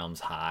NetherRealms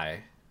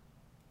High.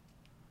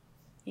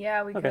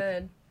 Yeah, we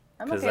could.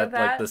 I'm Because okay with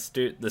that.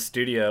 like the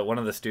studio, one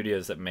of the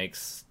studios that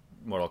makes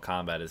Mortal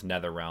Kombat is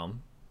NetherRealm.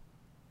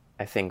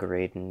 I think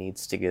Raiden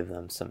needs to give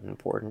them some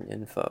important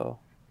info,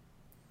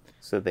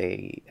 so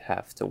they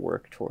have to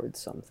work towards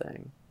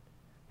something.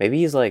 Maybe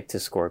he's like to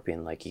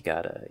Scorpion, like you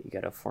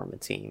gotta form a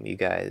team. You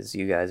guys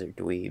are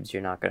dweebs.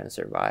 You're not gonna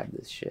survive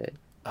this shit.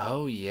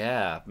 Oh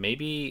yeah,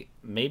 maybe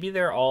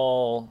they're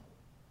all.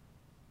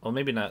 Well,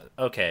 maybe not.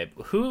 Okay,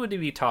 who would he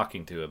be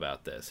talking to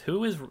about this?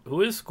 Who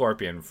is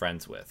Scorpion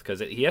friends with? Because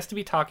he has to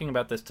be talking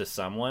about this to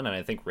someone, and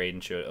I think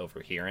Raiden should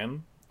overhear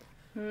him.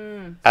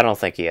 I don't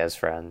think he has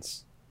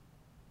friends.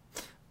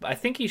 I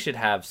think he should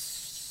have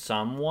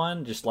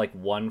someone, just like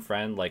one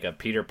friend, like a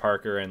Peter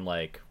Parker and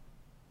like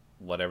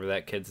whatever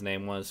that kid's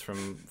name was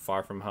from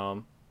Far From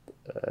Home.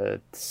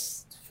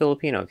 It's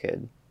Filipino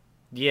kid.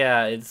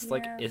 Yeah, it's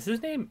like, is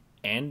his name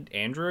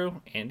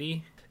Andrew?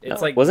 Andy? It's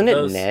No, like wasn't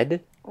it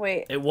Ned?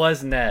 Wait. It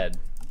was Ned.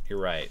 You're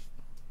right.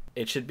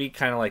 It should be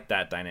kind of like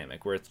that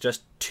dynamic where it's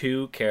just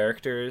two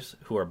characters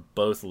who are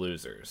both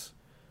losers.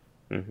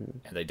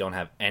 And they don't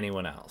have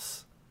anyone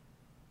else.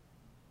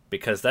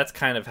 Because that's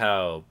kind of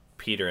how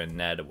Peter and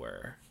Ned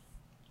were.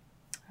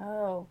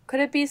 Oh,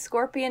 could it be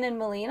Scorpion and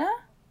Melina?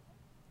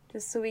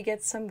 Just so we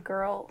get some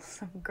girl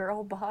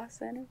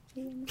boss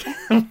energy.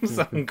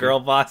 Some girl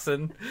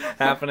bossing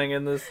happening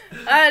in this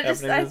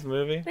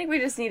movie. I think we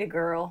just need a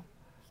girl.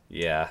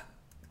 Yeah.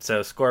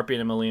 So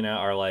Scorpion and Melina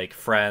are like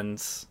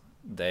friends.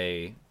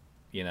 They,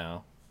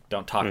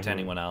 don't talk to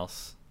anyone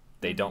else.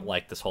 They don't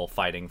like this whole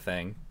fighting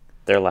thing.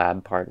 They're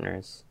lab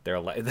partners. They're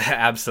like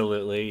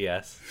absolutely,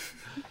 yes.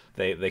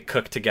 They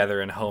cook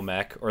together in home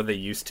ec, or they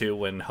used to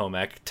when home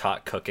ec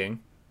taught cooking.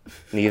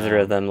 Neither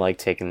of them like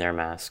taking their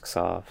masks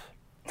off.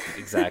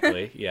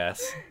 Exactly,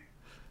 yes.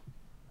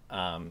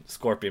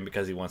 Scorpion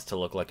because he wants to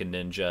look like a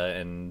ninja,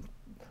 and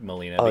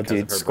Melina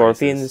because of her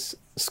braces.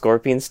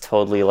 Scorpion's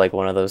totally like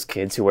one of those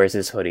kids who wears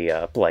his hoodie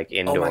up like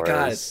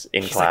indoors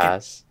in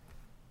class.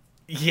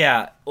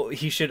 Yeah,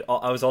 he should.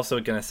 I was also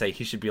gonna say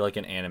he should be like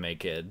an anime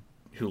kid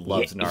who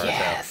loves Naruto.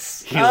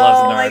 Yes. He loves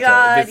Naruto. My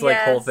God, His like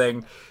yes.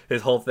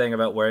 his whole thing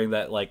about wearing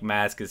that like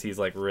mask is he's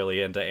like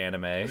really into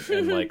anime,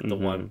 and like the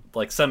one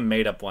like some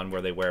made up one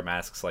where they wear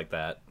masks like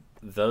that.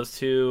 Those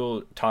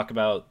two talk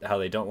about how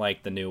they don't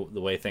like the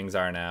way things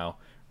are now.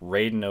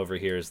 Raiden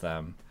overhears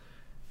them,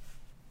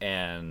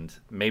 and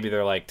maybe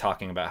they're like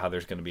talking about how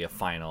there's going to be a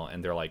final,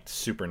 and they're like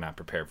super not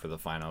prepared for the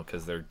final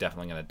because they're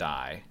definitely going to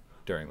die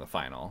during the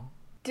final.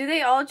 Do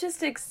they all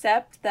just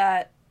accept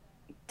that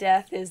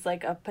death is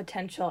like a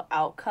potential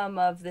outcome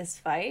of this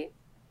fight?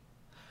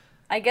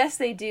 I guess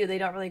they do. They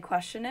don't really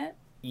question it.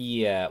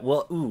 Yeah,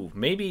 well,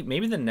 maybe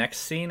the next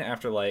scene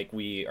after like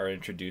we are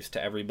introduced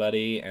to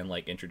everybody and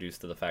like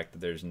introduced to the fact that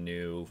there's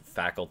new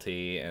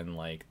faculty and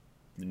like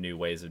new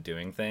ways of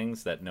doing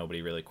things that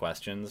nobody really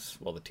questions.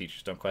 Well, the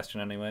teachers don't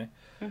question anyway.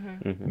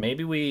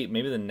 Maybe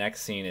the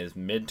next scene is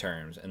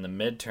midterms, and the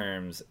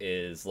midterms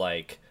is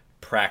like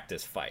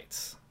practice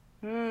fights,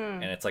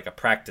 and it's like a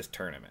practice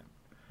tournament.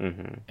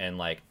 And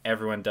like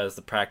everyone does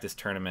the practice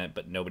tournament,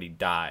 but nobody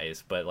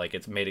dies. But like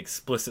it's made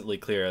explicitly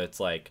clear it's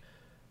like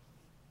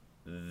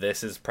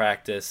this is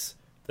practice.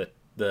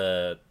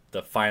 The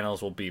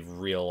finals will be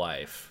real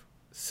life.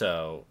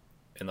 So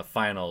in the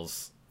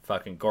finals,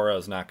 fucking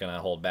Goro's not gonna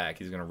hold back.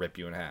 He's gonna rip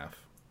you in half.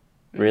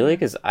 Really?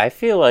 Because I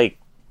feel like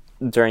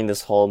during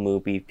this whole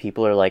movie,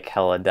 people are like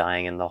hella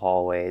dying in the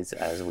hallways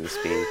as we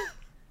speak.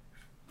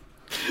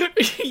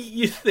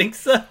 You think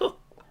so?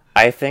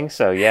 I think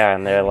so, yeah.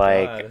 And they're Oh my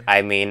like, God.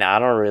 I mean, I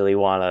don't really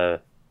want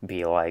to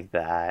be like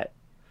that,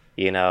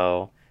 you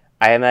know?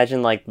 I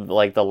imagine like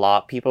the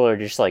lot people are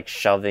just like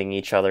shoving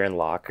each other in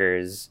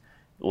lockers,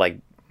 like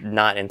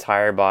not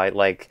entire body,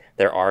 like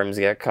their arms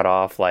get cut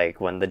off, like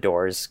when the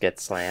doors get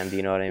slammed.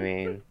 You know what I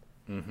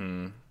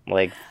mean?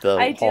 Like the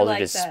I do halls like are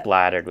just that.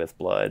 splattered with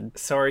blood.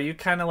 So are you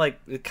kind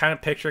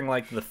of picturing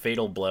like the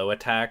fatal blow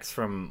attacks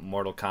from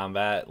Mortal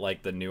Kombat,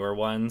 like the newer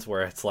ones,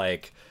 where it's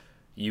like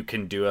you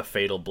can do a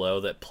fatal blow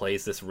that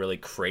plays this really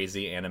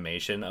crazy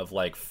animation of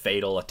like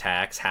fatal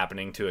attacks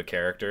happening to a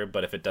character,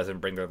 but if it doesn't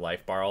bring their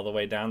life bar all the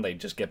way down, they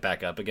just get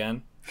back up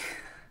again?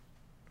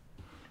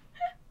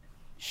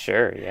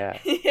 Sure, yeah,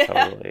 Yeah.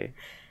 totally.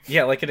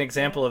 Yeah, like an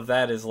example of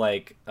that is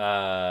like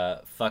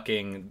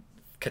fucking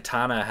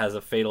Katana has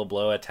a fatal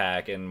blow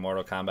attack in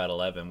Mortal Kombat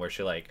 11 where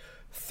she like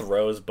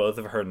throws both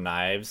of her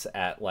knives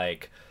at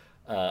like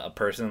a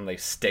person, and they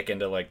stick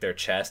into like their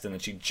chest, and then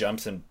she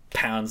jumps and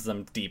pounds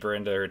them deeper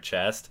into her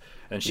chest,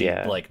 and she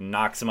Yeah. like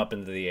knocks them up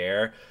into the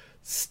air,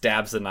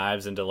 stabs the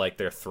knives into like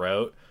their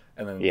throat,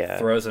 and then Yeah.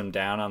 throws them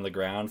down on the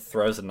ground,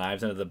 throws the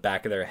knives into the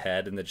back of their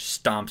head, and then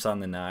just stomps on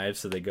the knives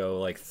so they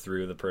go like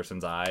through the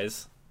person's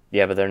eyes.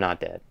 Yeah, but they're not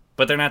dead.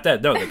 But they're not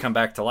dead. No, they come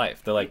back to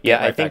life. They're like, Yeah,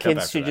 get right I think back up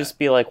kids after should that. just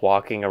be like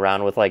walking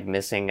around with like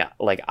missing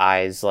like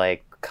eyes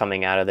like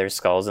coming out of their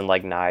skulls and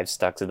like knives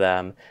stuck to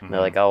them. And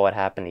they're like, "Oh, what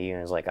happened to you?"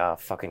 And it's like, "Oh,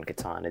 fucking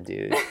Katana,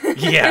 dude."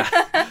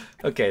 Yeah.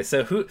 Okay,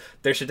 so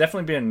there should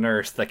definitely be a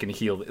nurse that can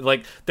heal.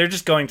 Like they're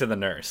just going to the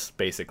nurse,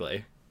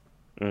 basically.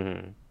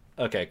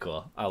 Okay,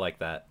 cool. I like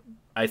that.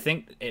 I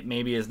think it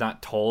maybe is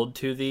not told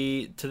to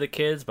the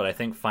kids, but I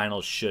think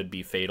finals should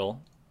be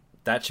fatal.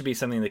 That should be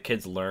something the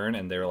kids learn,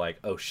 and they're like,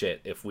 "Oh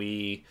shit! If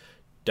we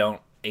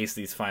don't ace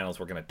these finals,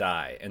 we're gonna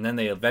die." And then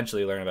they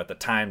eventually learn about the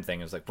time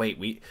thing. It's like,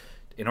 wait,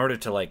 in order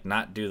to like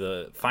not do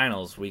the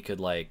finals, we could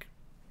like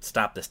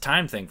stop this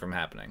time thing from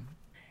happening.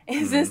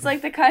 Is this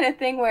like the kind of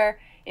thing where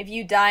if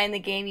you die in the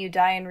game, you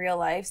die in real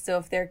life? So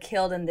if they're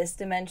killed in this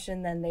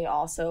dimension, then they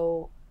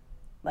also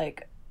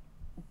like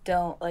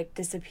don't like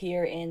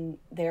disappear in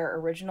their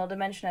original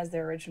dimension as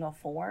their original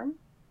form?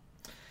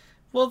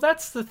 Well,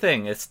 that's the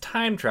thing. It's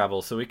time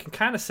travel, so we can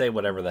kind of say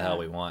whatever the hell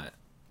we want.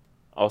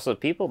 Also,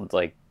 people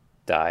like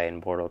die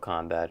in Mortal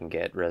Kombat and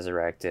get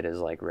resurrected as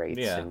like wraiths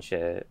Yeah. and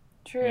shit.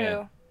 True.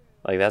 Yeah.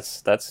 Like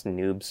that's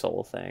Noob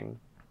Soul thing.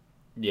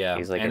 Yeah,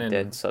 He's like and a in,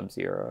 dead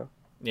Sub-Zero.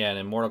 Yeah, and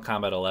in Mortal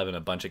Kombat 11, a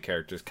bunch of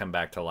characters come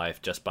back to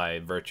life just by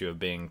virtue of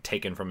being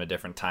taken from a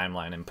different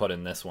timeline and put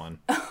in this one.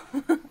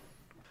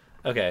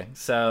 Okay,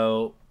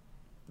 so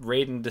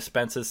Raiden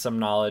dispenses some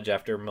knowledge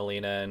after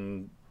Melina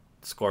and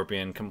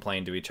Scorpion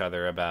complain to each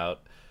other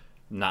about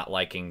not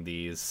liking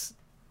these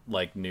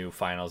like new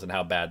finals and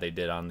how bad they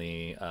did on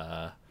the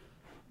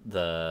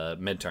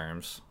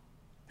midterms.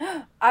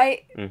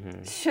 I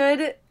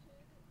should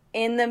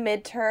in the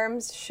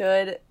midterms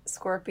should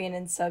Scorpion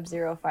and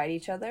Sub-Zero fight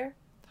each other?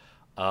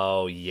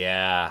 Oh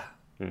yeah.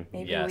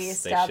 Maybe Yes, we they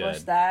established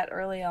should. that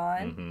early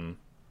on.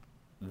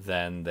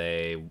 Then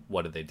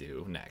what do they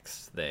do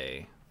next?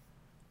 They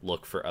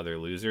look for other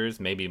losers.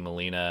 Maybe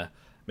Melina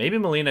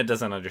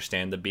doesn't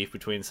understand the beef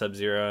between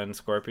Sub-Zero and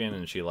Scorpion,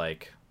 and she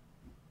like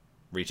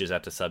reaches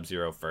out to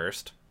Sub-Zero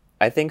first.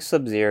 I think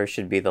Sub-Zero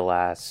should be the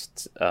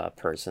last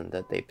person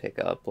that they pick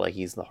up. Like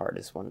he's the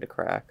hardest one to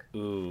crack.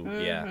 Ooh,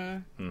 yeah.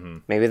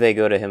 Maybe they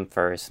go to him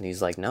first, and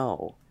he's like,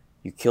 "No,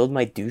 you killed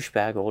my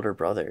douchebag older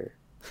brother.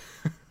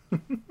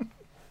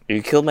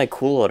 You killed my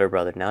cool older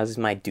brother. Now this is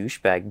my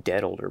douchebag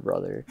dead older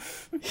brother."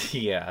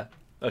 Yeah.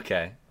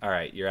 Okay. All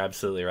right. You're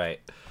absolutely right.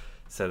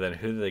 So then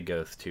who do they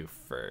go to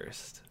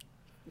first?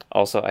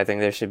 Also, I think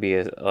there should be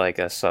a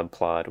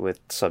subplot with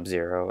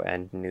Sub-Zero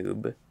and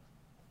Noob.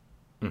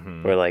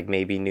 Where, like,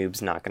 maybe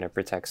Noob's not going to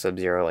protect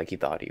Sub-Zero like he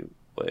thought he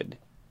would.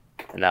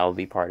 And that will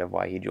be part of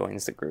why he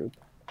joins the group.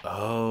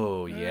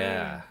 Oh,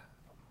 yeah.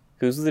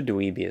 Who's the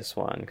dweebiest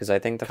one? Because I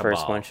think the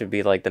first Cabal. one should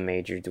be, like, the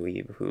major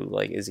dweeb who,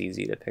 like, is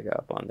easy to pick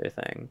up on their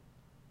thing.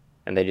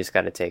 And they just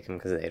got to take him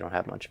because they don't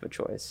have much of a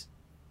choice.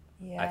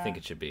 Yeah. I think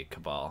it should be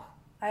Cabal.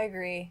 I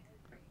agree.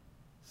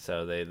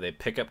 So they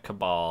pick up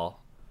Cabal,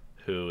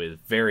 who is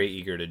very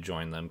eager to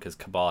join them because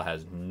Cabal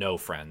has no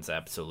friends,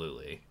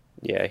 absolutely.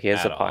 Yeah, he has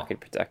At a all. pocket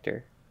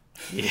protector.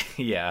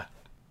 Yeah.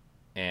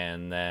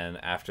 and then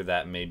after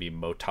that maybe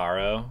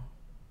Motaro.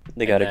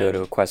 They got to then- go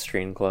to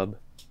Equestrian Club.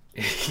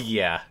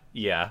 Yeah,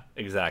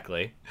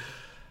 exactly.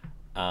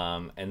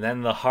 And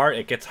then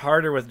it gets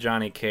harder with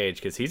Johnny Cage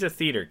because he's a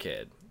theater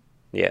kid.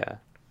 Yeah.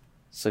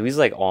 So he's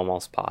like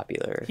almost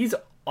popular. He's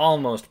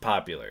almost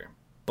popular,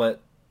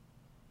 but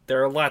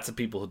there are lots of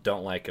people who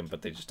don't like him,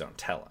 but they just don't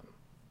tell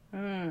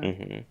him.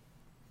 Mm-hmm.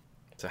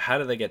 So how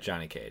do they get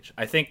Johnny Cage?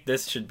 I think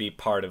this should be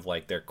part of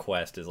like their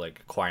quest is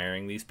like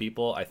acquiring these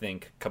people. I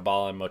think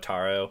Cabal and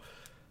Motaro,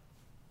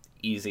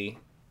 easy.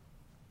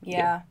 Yeah.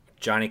 Yeah.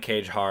 Johnny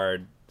Cage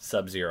hard,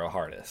 Sub-Zero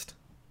hardest.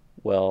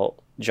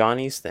 Well,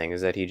 Johnny's thing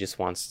is that he just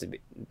wants to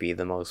be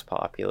the most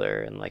popular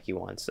and like he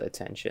wants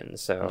attention.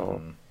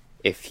 So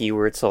if he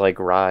were to like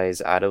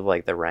rise out of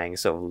like the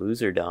ranks of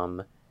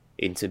loserdom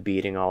into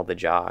beating all the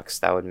jocks,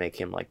 that would make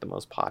him like the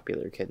most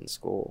popular kid in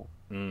school.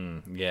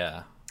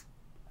 Yeah.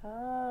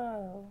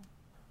 Oh.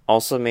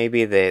 Also,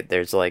 maybe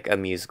there's like a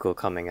musical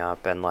coming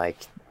up and like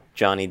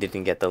Johnny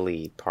didn't get the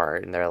lead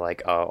part and they're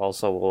like, oh,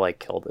 also we'll like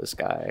kill this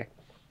guy.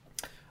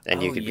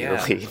 And you Oh, could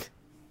yeah. be the lead.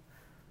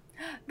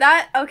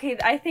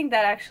 I think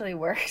that actually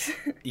works.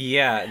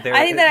 Yeah.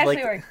 I think that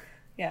actually works.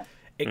 Yeah.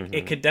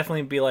 It could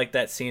definitely be like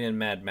that scene in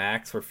Mad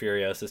Max where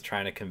Furiosa's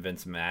trying to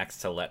convince Max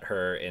to let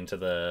her into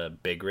the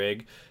big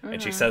rig,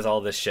 and she says all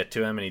this shit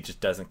to him, and he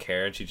just doesn't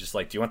care, and she's just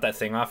like, "Do you want that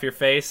thing off your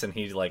face?" And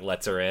he like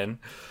lets her in.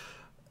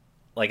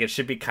 Like it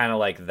should be kind of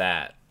like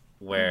that,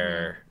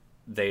 where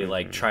they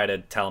like try to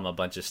tell him a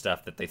bunch of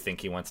stuff that they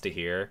think he wants to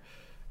hear,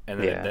 and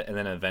then Yeah. and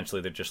then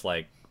eventually they're just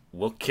like,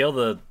 "We'll kill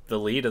the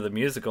lead of the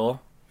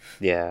musical."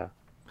 Yeah.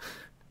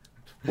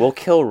 We'll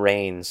kill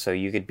Rain so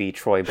you could be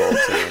Troy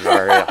Bolton in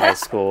our high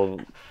school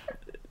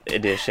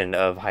edition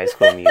of High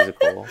School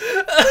Musical.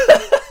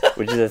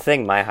 Which is a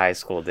thing my high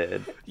school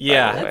did. by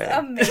Yeah. the way.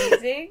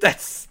 Amazing.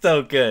 That's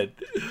so good.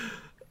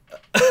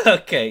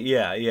 Okay,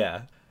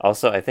 yeah.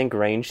 Also, I think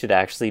Rain should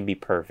actually be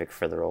perfect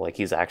for the role. Like,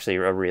 he's actually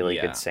a really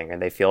Yeah. good singer.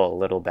 They feel a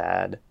little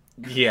bad.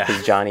 Yeah.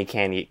 Because Johnny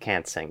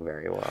can't sing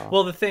very well.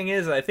 Well, the thing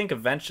is, I think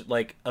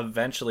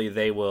eventually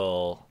they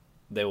will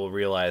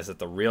realize that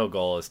the real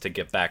goal is to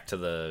get back to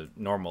the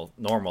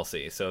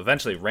normalcy. So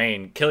eventually,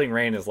 killing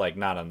Rain is like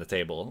not on the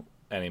table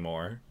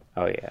anymore.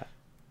 Oh, yeah.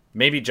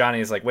 Maybe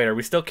Johnny is like, wait, are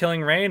we still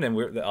killing Rain?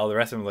 And all the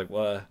rest of them are like,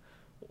 well,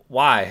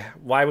 why?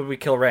 Why would we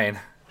kill Rain?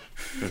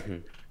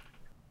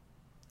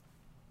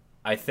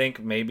 I think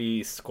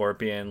maybe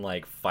Scorpion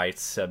like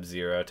fights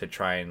Sub-Zero to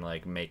try and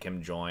like make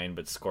him join,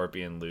 but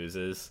Scorpion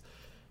loses,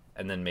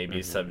 and then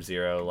maybe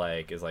Sub-Zero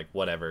like is like,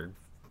 whatever,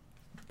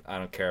 I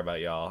don't care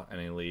about y'all,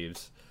 and he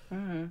leaves.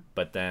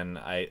 But then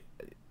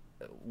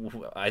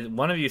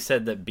one of you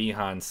said that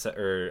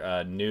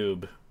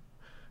Noob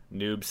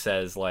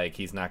says like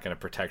he's not going to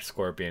protect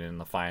Scorpion in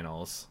the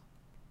finals,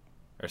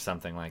 or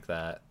something like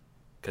that,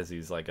 because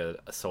he's like a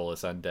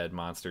soulless undead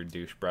monster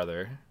douche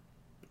brother.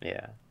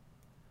 Yeah.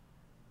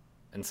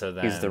 And so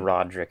then He's the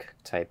Roderick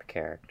type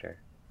character.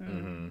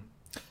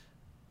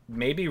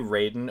 maybe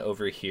Raiden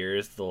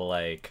overhears the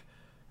like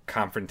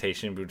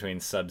confrontation between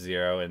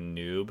Sub-Zero and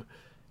Noob,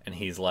 and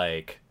he's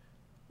like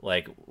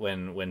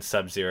when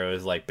Sub-Zero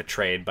is like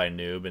betrayed by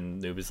Noob,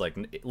 and Noob is like,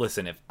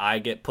 listen, if I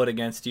get put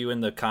against you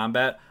in the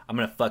combat, I'm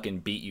gonna fucking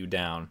beat you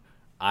down.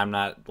 I'm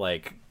not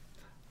like,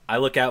 I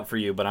look out for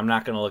you, but I'm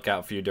not gonna look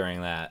out for you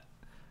during that.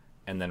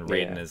 And then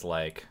Raiden is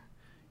like,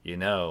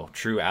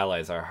 true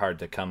allies are hard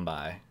to come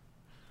by.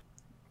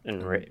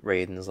 And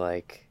Raiden's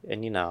like,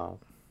 and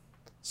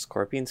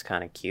Scorpion's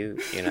kind of cute,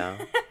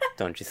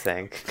 don't you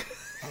think?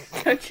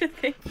 Don't you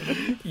think?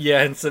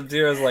 Yeah, and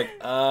Sub-Zero's like,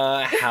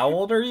 how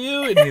old are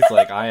you? And he's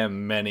like, I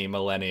am many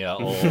millennia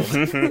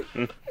old.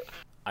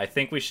 I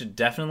think we should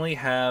definitely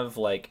have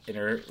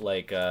interspersed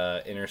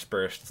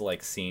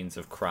like scenes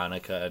of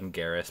Kronika and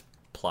Garrus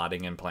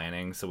plotting and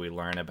planning, so we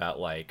learn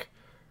about like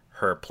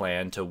her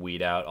plan to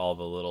weed out all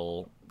the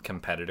little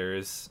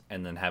competitors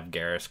and then have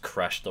Garrus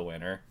crush the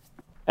winner.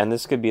 And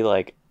this could be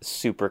like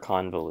super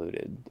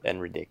convoluted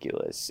and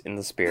ridiculous in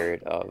the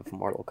spirit of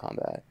Mortal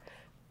Kombat.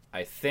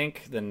 I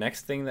think the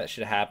next thing that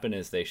should happen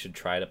is they should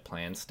try to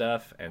plan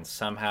stuff and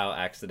somehow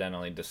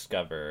accidentally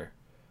discover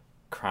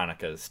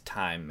Kronika's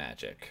time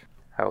magic.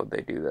 How would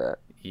they do that?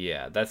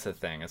 Yeah, that's the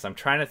thing. Is I'm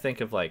trying to think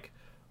of like,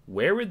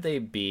 where would they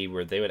be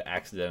where they would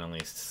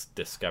accidentally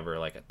discover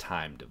like a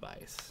time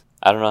device?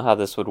 I don't know how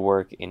this would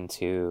work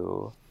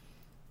into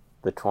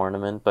the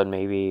tournament, but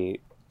maybe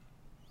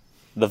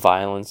the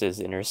violence is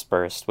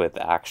interspersed with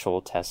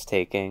actual test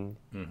taking,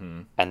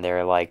 and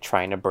they're like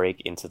trying to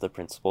break into the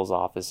principal's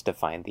office to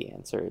find the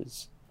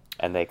answers,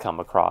 and they come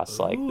across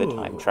like the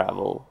time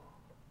travel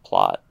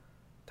plot.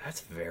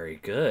 That's very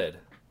good.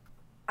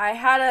 I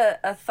had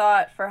a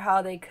thought for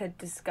how they could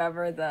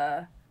discover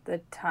the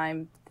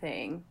time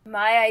thing.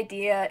 My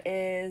idea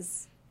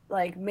is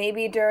like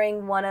maybe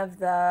during one of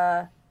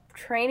the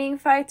training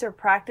fights or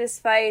practice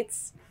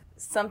fights,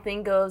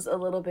 something goes a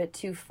little bit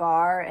too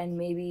far, and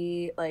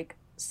maybe like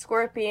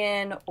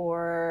Scorpion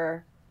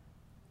or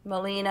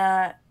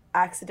Melina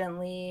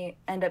accidentally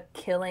end up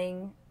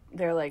killing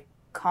their like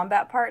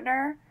combat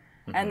partner,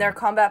 and their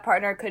combat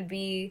partner could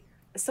be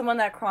someone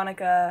that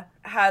Kronika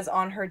has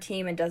on her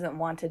team and doesn't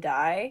want to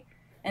die.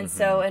 And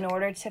so in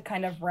order to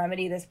kind of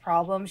remedy this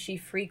problem, she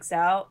freaks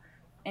out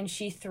and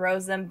she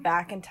throws them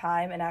back in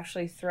time and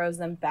actually throws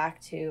them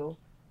back to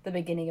the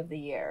beginning of the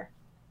year.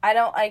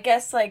 I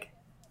guess, like,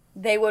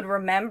 they would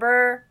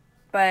remember,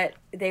 but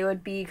they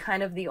would be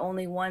kind of the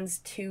only ones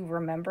to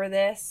remember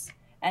this.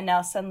 And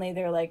now suddenly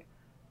they're, like,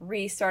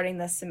 restarting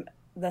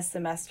the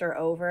semester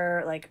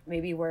over, like,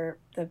 maybe where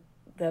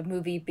the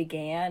movie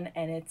began.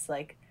 And it's,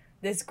 like,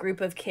 this group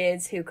of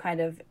kids who kind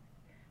of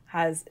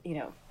has, you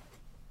know,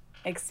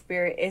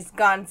 is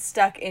gone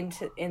stuck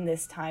in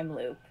this time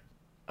loop.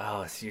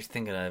 Oh, so you're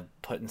thinking of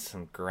putting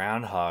some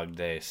Groundhog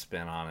Day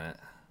spin on it.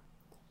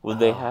 Would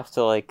they have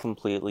to, like,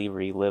 completely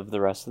relive the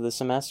rest of the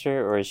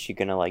semester, or is she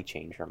gonna, like,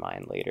 change her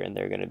mind later and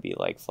they're gonna be,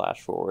 like,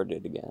 flash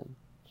forwarded again?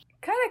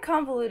 Kind of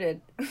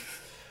convoluted.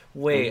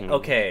 Wait,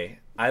 okay.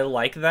 I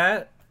like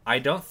that. I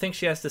don't think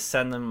she has to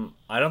send them...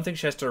 I don't think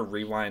she has to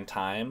rewind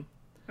time.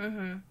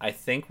 I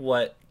think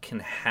what can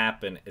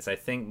happen is I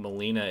think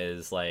Melina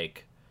is,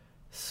 like,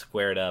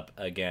 squared up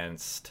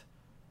against,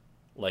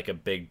 like, a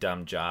big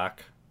dumb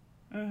jock.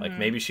 Like,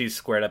 maybe she's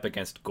squared up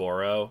against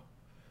Goro.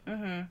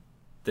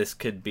 This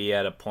could be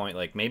at a point,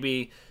 like,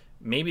 maybe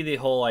the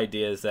whole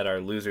idea is that our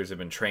losers have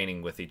been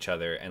training with each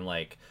other and,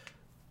 like,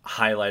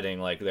 highlighting,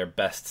 like, their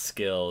best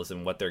skills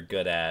and what they're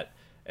good at.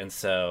 And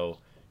so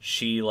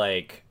she,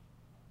 like,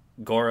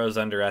 Goro's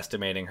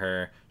underestimating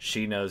her.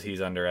 She knows he's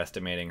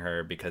underestimating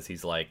her because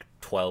he's, like,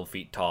 12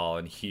 feet tall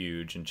and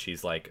huge, and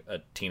she's, like,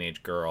 a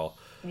teenage girl.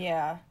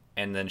 Yeah.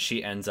 And then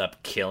she ends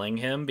up killing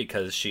him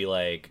because she,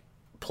 like,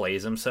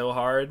 plays him so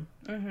hard.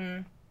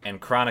 And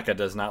Kronika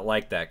does not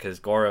like that because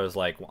Goro's,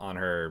 like, on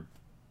her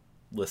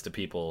list of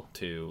people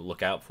to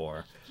look out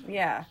for.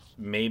 Yeah.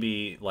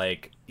 Maybe,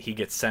 like, he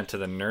gets sent to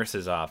the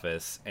nurse's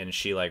office and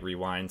she, like,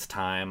 rewinds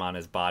time on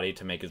his body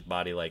to make his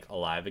body, like,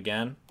 alive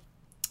again.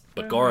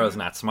 But Goro's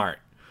not smart.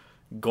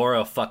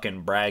 Goro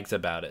fucking brags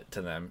about it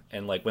to them.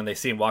 And, like, when they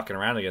see him walking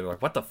around again, they're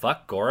like, what the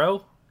fuck,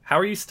 Goro? How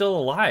are you still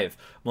alive?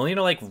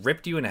 Melina, like,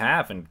 ripped you in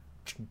half and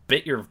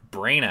bit your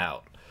brain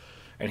out.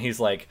 And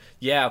he's like,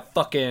 yeah,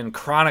 fucking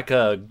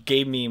Kronika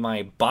gave me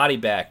my body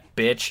back,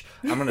 bitch.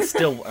 I'm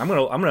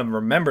gonna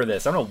remember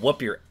this. I'm gonna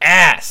whoop your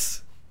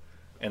ass.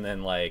 And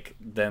then, like,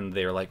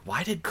 they're like,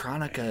 why did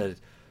Kronika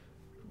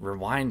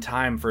rewind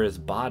time for his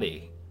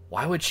body?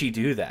 Why would she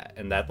do that?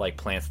 And that, like,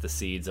 plants the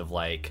seeds of,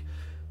 like,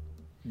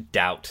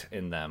 doubt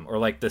in them, or,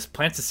 like, this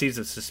plants the seeds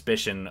of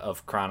suspicion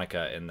of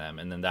Kronika in them.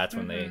 And then that's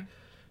when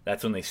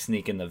they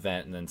sneak in the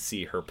vent and then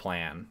see her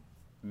plan.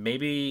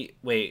 Maybe,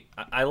 wait,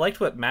 I liked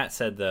what Matt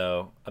said,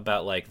 though,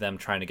 about, like, them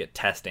trying to get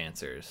test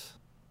answers.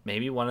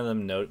 Maybe one of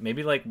them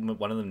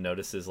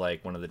notices,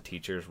 like, one of the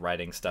teachers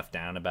writing stuff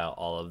down about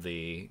all of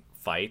the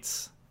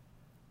fights.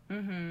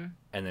 And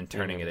then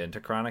turning it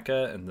into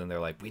Kronika, and then they're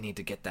like, we need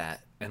to get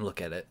that and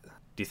look at it.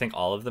 Do you think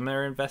all of them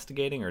are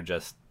investigating, or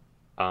just...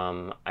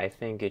 I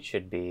think it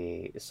should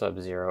be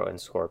Sub-Zero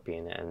and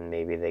Scorpion, and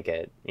maybe they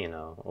get, you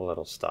know, a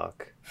little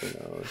stuck. Who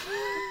knows?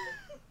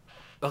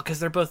 Well,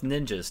 because they're both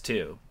ninjas,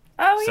 too.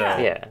 Oh, So,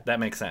 yeah. that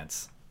makes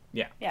sense.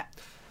 Yeah. Yeah.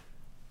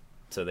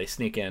 So they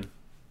sneak in.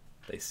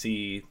 They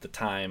see the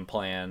time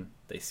plan.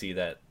 They see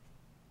that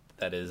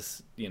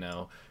is, you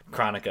know,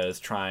 Kronika is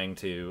trying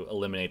to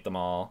eliminate them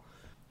all.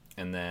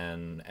 And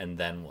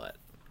then what?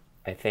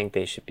 I think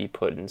they should be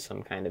put in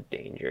some kind of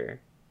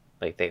danger.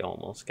 Like, they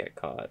almost get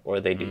caught.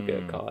 Or they do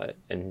get caught.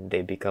 And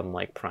they become,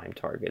 like, prime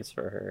targets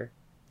for her.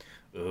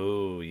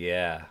 Ooh,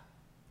 yeah.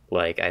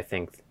 Like, I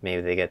think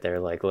maybe they get their,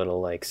 like, little,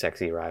 like,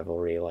 sexy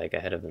rivalry, like,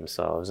 ahead of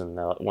themselves, and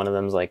one of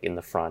them's, like, in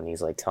the front, and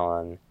he's, like,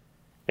 telling...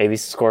 Maybe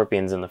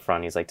Scorpion's in the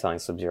front, he's, like, telling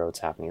Sub-Zero what's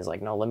happening. He's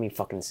like, no, let me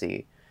fucking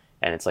see.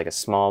 And it's, like, a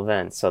small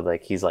vent, so,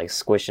 like, he's, like,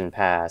 squishing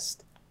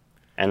past,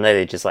 and then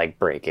they just, like,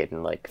 break it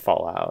and, like,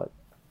 fall out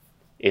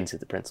into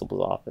the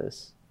principal's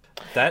office.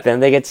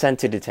 Then they get sent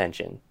to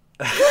detention.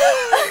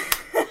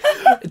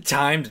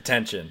 Time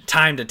detention.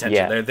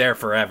 Yeah. They're there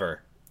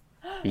forever.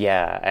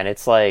 Yeah, and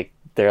it's, like...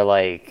 They're,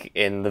 like,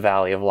 in the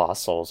Valley of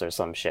Lost Souls or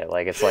some shit.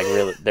 Like, it's, like,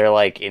 really... They're,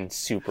 like, in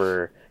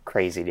super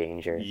crazy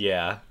danger.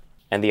 Yeah.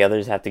 And the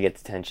others have to get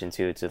detention,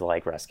 too, to,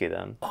 like, rescue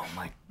them. Oh,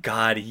 my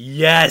God,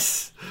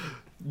 yes!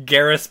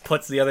 Garrus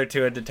puts the other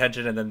two in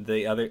detention, and then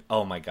the other...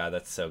 Oh, my God,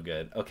 that's so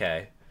good.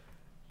 Okay.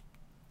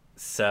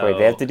 So... Wait,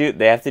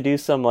 they have to do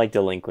some, like,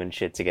 delinquent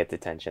shit to get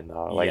detention,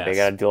 though. Like, They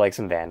gotta do, like,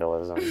 some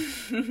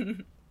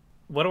vandalism.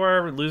 What do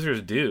our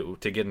losers do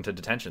to get into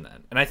detention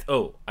then? And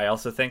I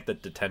also think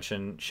that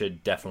detention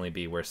should definitely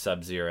be where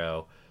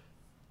Sub-Zero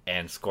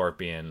and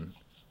Scorpion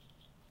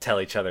tell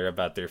each other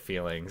about their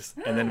feelings.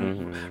 And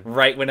then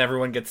right when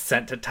everyone gets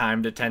sent to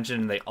time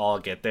detention and they all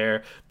get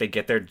there, they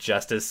get there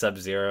just as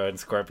Sub-Zero and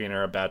Scorpion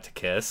are about to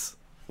kiss.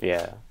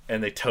 Yeah.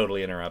 And they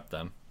totally interrupt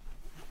them.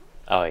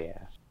 Oh, yeah.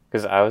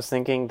 Because I was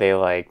thinking they,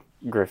 like,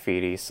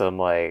 graffiti some,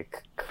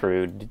 like,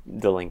 crude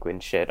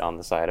delinquent shit on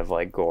the side of,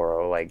 like,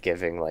 Goro, like,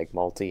 giving, like,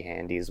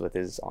 multi-handies with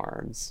his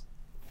arms.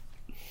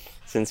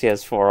 Since he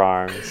has 4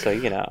 arms, so,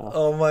 you know.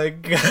 Oh my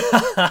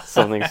God.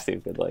 Something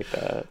stupid like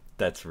that.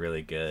 That's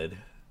really good.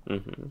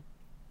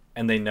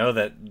 And they know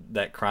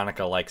that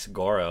Kronika likes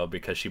Goro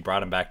because she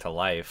brought him back to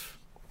life.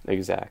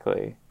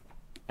 Exactly.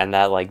 And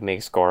that, like,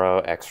 makes Goro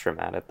extra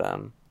mad at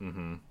them.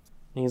 Mm-hmm.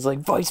 He's like,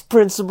 Vice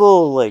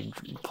Principal! Like,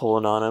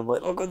 pulling on him,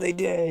 like, look what they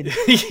did!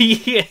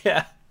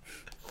 Yeah.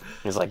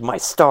 He's like, my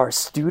star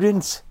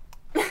students!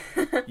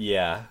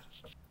 Yeah.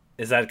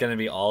 Is that going to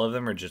be all of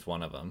them or just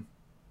one of them?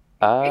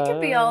 It could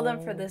be all of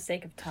them for the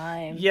sake of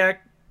time.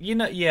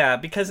 Yeah,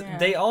 because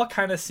they all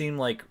kind of seem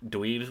like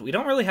dweebs. We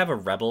don't really have a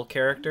rebel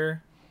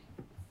character.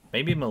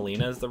 Maybe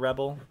Melina's the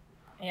rebel.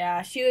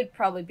 Yeah, she would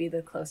probably be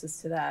the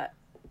closest to that.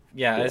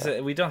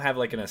 Yeah, we don't have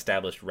like an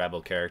established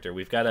rebel character.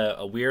 We've got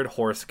a weird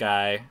horse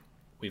guy.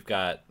 We've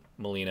got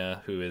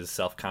Melina, who is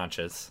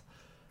self-conscious.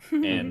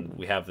 And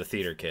we have the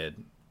theater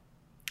kid.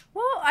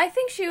 Well, I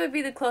think she would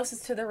be the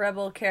closest to the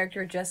rebel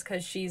character just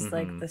because she's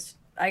like this.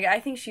 I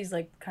think she's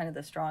like kind of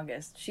the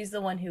strongest. She's the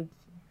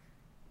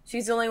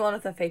only one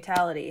with a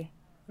fatality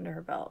under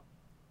her belt.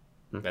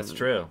 That's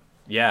true.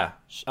 Yeah.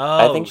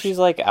 I think she's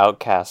like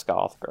outcast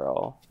goth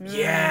girl.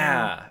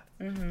 Yeah.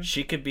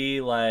 She could be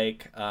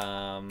like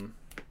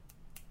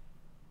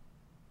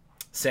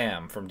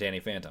Sam from Danny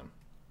Phantom.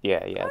 Yeah,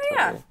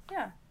 totally.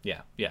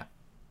 Yeah.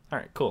 All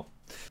right, cool.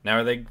 Now,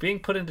 are they being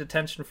put in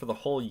detention for the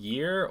whole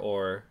year,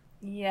 or?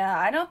 Yeah,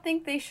 I don't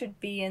think they should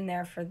be in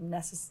there for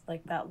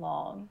like that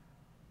long.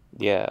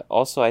 Yeah.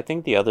 Also, I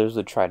think the others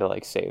would try to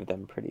like save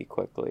them pretty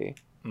quickly.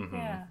 Mm-hmm.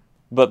 Yeah.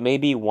 But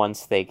maybe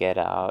once they get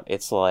out,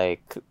 it's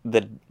like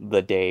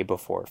the day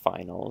before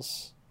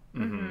finals.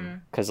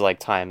 Because like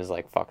time is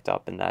like fucked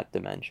up in that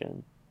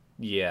dimension.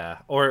 Yeah,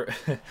 or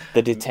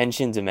the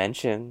detention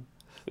dimension.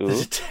 Ooh.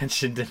 The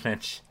detention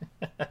dimension.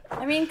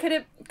 I mean, could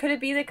it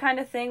be the kind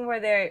of thing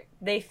where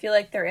they feel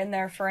like they're in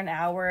there for an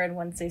hour, and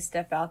once they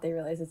step out, they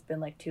realize it's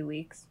been like 2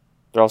 weeks?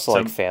 They're also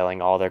like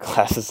failing all their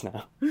classes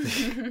now.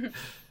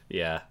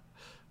 Yeah,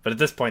 but at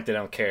this point, they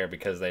don't care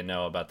because they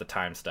know about the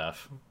time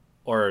stuff,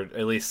 or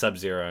at least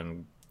Sub-Zero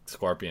and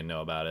Scorpion know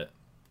about it.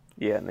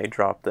 Yeah, and they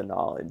drop the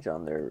knowledge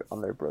on their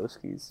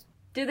broskies.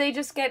 Do they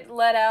just get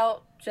let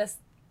out just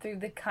through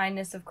the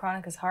kindness of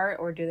Kronika's heart,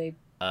 or do they?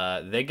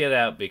 They get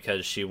out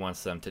because she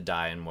wants them to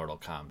die in Mortal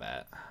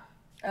Kombat.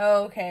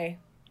 Oh, okay.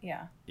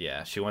 Yeah.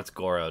 Yeah, she wants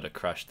Goro to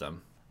crush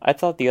them. I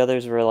thought the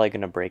others were like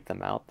gonna break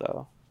them out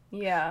though.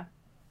 Yeah.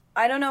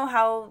 I don't know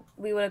how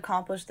we would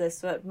accomplish this,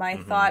 but my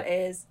thought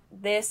is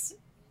this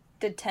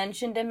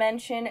detention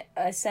dimension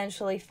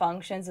essentially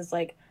functions as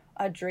like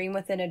a dream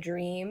within a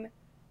dream,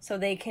 so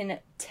they can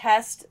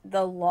test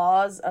the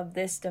laws of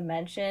this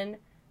dimension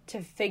to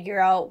figure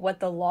out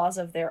what the laws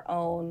of their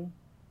own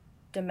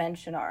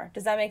dimension are.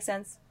 Does that make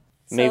sense?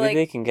 So, maybe like,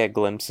 they can get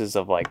glimpses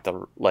of like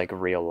the like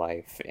real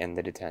life in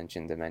the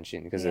detention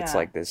dimension because it's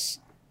like this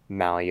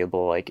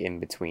malleable like in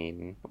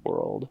between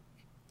world.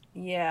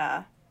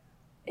 Yeah.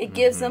 It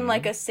gives them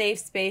like a safe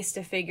space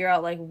to figure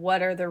out like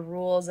what are the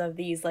rules of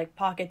these like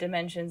pocket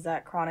dimensions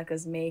that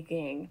Kronika's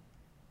making,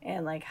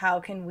 and like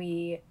how can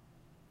we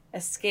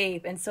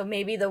escape. And so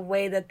maybe the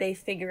way that they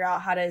figure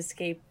out how to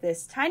escape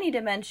this tiny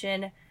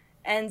dimension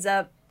ends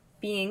up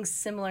being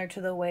similar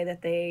to the way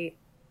that they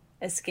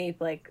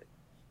escape like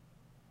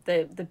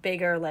the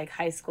bigger like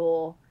high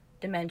school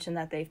dimension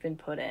that they've been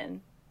put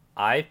in.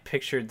 I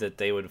pictured that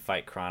they would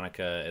fight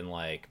Kronika and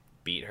like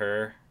beat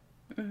her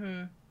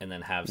and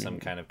then have some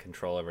kind of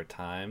control over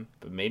time.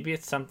 But maybe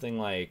it's something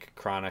like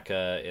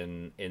Kronika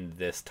in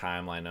this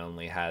timeline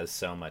only has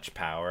so much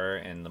power,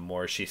 and the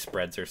more she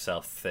spreads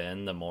herself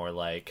thin, the more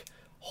like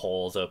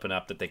holes open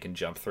up that they can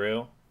jump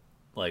through.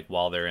 Like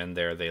while they're in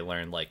there, they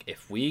learn like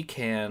if we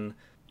can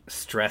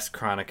stress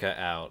Kronika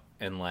out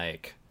and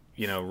like,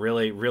 you know,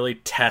 really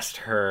test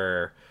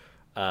her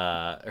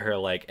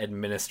like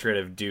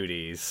administrative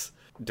duties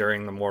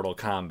during the Mortal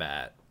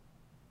Kombat,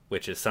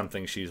 which is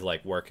something she's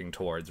like working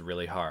towards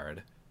really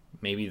hard.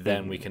 Maybe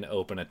then we can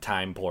open a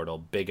time portal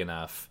big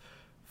enough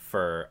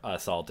for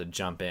us all to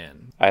jump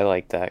in. I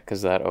like that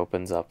because that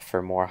opens up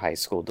for more high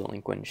school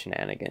delinquent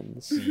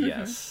shenanigans.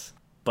 Yes.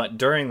 But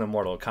during the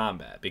Mortal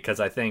Kombat, because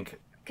I think...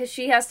 Because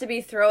she has to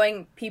be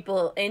throwing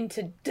people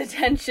into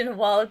detention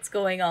while it's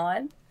going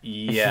on.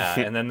 Yeah,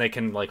 and then they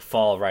can like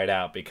fall right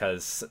out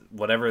because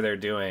whatever they're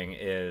doing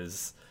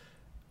is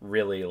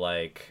really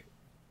like...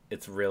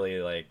 It's really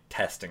like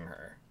testing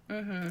her.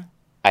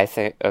 I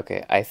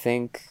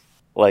think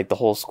like the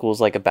whole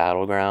school's like a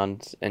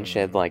battleground and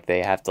shit. Like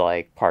they have to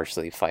like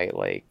partially fight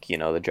like, you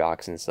know, the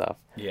jocks and stuff.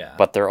 Yeah.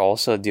 But they're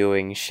also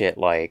doing shit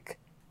like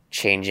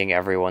changing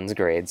everyone's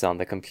grades on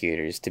the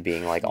computers to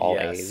being like all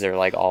A's or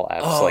like all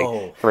F's,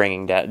 like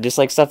bringing down just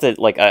like stuff that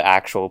like an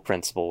actual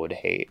principal would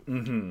hate.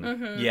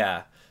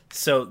 Yeah.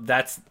 So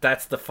that's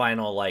the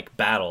final like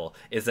battle,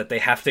 is that they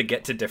have to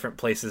get to different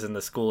places in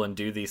the school and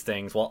do these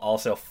things while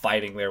also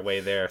fighting their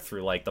way there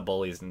through like the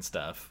bullies and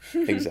stuff.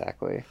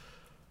 Exactly.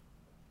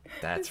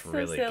 That's so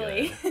really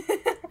silly. good.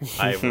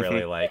 I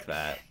really like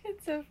that.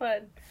 It's so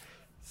fun.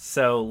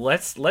 So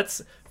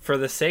let's for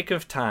the sake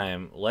of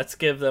time, let's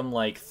give them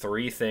like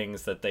 3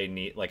 things that they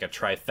need, like a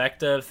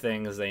trifecta of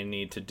things they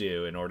need to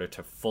do in order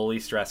to fully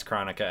stress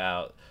Kronika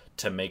out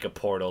to make a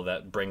portal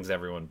that brings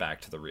everyone back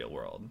to the real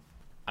world.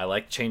 I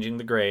like changing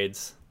the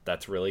grades.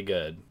 That's really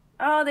good.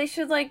 Oh, they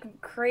should, like,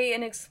 create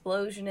an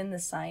explosion in the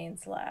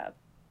science lab.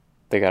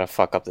 They gotta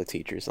fuck up the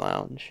teacher's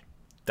lounge.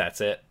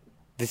 That's it.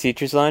 The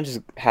teacher's lounge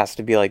has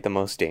to be, like, the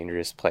most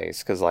dangerous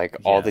place, because, like,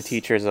 all the Yes.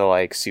 teachers are,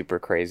 like, super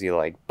crazy,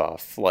 like,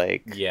 buff,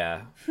 like,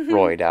 Yeah.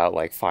 roid out,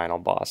 like, final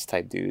boss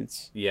type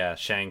dudes. Yeah,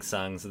 Shang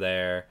Tsung's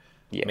there.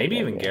 Yeah, Maybe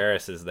yeah, even yeah.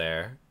 Garrus is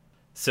there.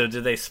 So do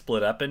they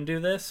split up and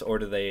do this, or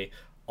do they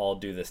all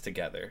do this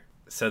together?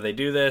 So they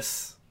do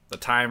this, the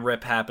time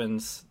rip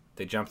happens,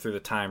 they jump through the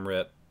time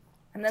rip.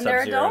 And then they're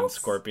Sub-Zero and adults?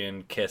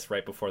 Scorpion kiss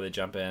right before they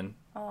jump in.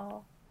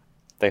 Oh.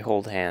 They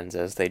hold hands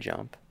as they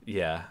jump.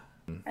 Yeah.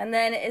 And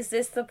then is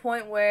this the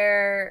point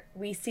where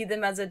we see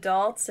them as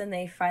adults and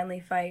they finally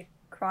fight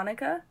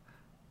Kronika?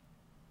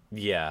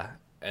 Yeah.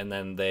 And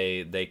then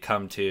they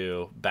come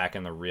to back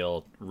in the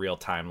real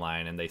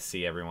timeline, and they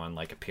see everyone,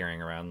 like,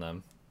 appearing around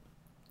them.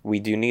 We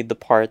do need the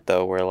part,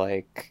 though, where,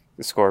 like,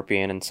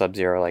 Scorpion and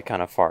Sub-Zero are, like,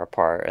 kind of far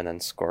apart, and then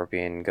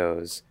Scorpion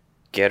goes,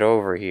 "Get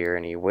over here,"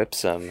 and he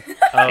whips him,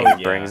 and Oh,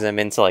 he brings him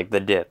into, like,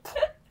 the dip.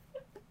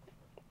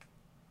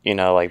 You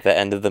know, like, the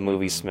end of the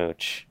movie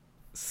smooch.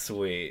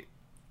 Sweet.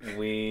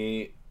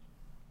 We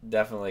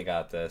definitely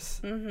got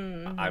this.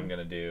 Mm-hmm. I'm going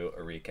to do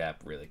a recap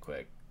really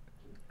quick.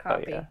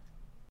 Copy. yeah.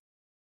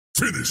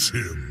 Finish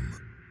him.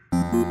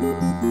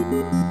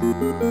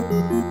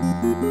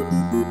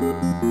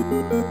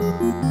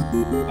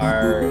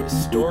 Our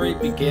story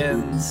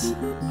begins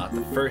on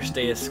the first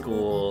day of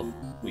school.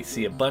 We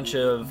see a bunch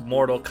of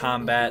Mortal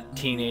Kombat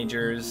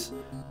teenagers.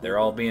 They're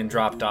all being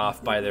dropped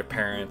off by their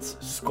parents.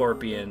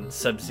 Scorpion,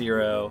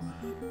 Sub-Zero,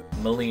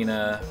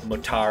 Melina,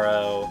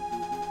 Motaro,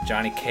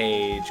 Johnny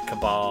Cage,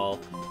 Cabal.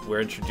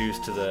 We're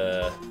introduced to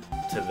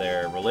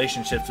their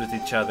relationships with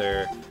each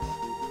other.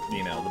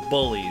 You know, the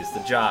bullies,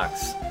 the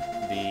jocks,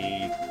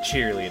 the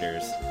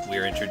cheerleaders.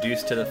 We're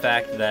introduced to the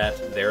fact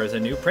that there is a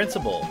new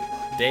principal.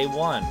 Day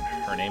one.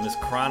 Her name is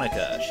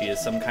Kronika. She is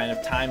some kind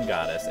of time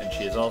goddess, and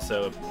she has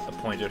also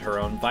appointed her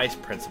own vice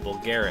principal,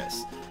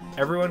 Garrus.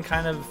 Everyone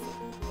kind of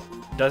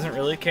doesn't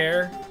really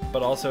care,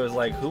 but also is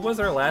like, who was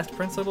our last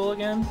principal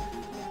again?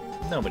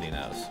 Nobody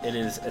knows. It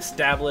is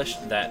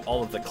established that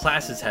all of the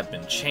classes have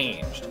been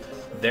changed.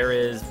 There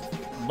is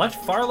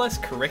far less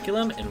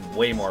curriculum and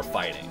way more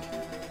fighting.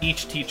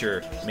 Each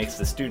teacher makes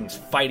the students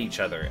fight each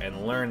other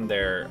and learn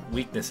their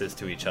weaknesses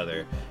to each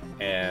other,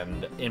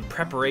 and in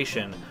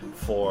preparation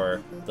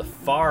for the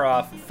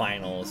far-off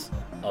finals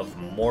of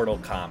Mortal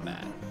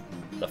Kombat.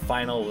 The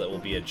final that will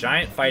be a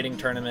giant fighting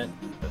tournament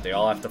that they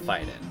all have to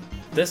fight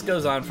in. This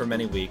goes on for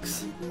many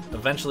weeks.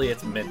 Eventually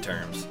it's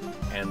midterms,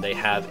 and they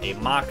have a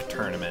mock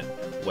tournament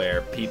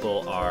where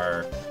people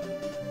are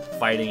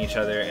fighting each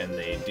other, and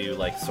they do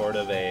like sort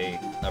of a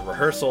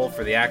rehearsal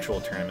for the actual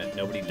tournament.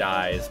 Nobody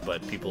dies,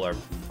 but people are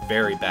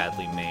very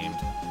badly maimed.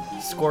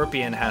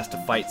 Scorpion has to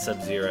fight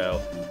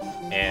Sub-Zero,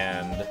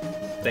 and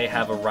they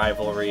have a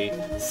rivalry.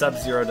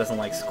 Sub-Zero doesn't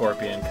like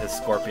Scorpion because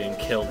Scorpion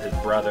killed his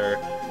brother,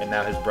 and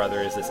now his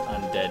brother is this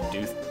undead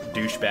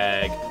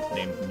douchebag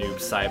named Noob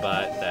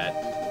Saibot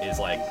that is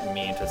like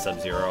mean to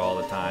Sub-Zero all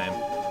the time.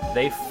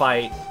 They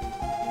fight.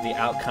 The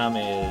outcome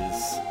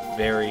is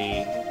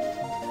very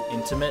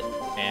intimate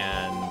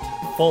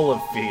and full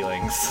of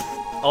feelings.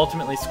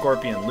 Ultimately,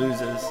 Scorpion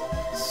loses.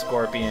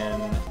 Scorpion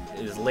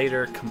is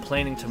later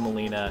complaining to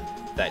Melina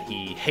that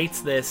he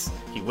hates this.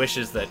 He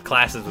wishes that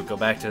classes would go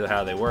back to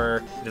how they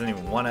were. He doesn't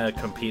even want to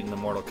compete in the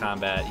Mortal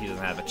Kombat. He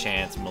doesn't have a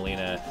chance.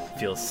 Melina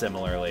feels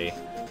similarly.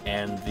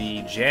 And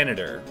the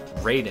janitor,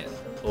 Raiden,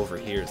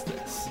 overhears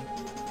this.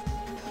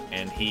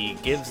 And he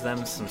gives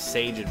them some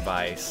sage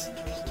advice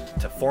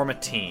to form a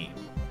team,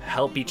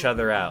 help each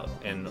other out,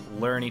 and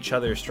learn each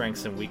other's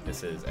strengths and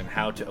weaknesses and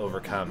how to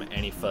overcome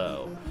any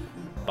foe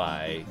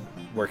by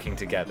working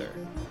together.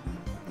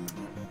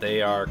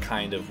 They are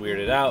kind of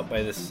weirded out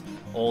by this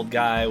old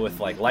guy with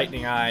like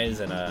lightning eyes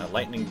and a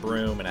lightning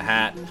broom and a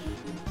hat,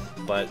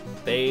 but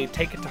they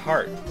take it to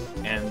heart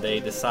and they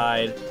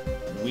decide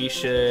we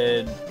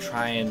should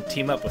try and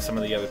team up with some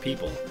of the other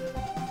people.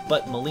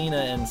 But Melina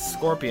and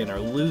Scorpion are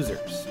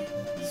losers.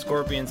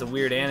 Scorpion's a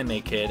weird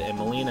anime kid, and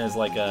Melina is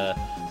like a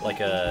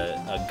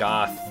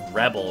goth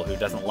rebel who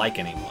doesn't like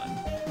anyone.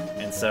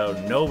 And so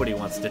nobody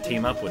wants to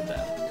team up with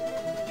them.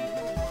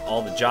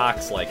 All the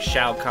jocks like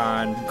Shao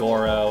Kahn,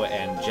 Goro,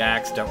 and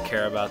Jax don't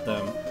care about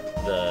them.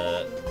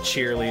 The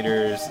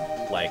cheerleaders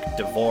like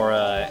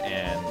Devora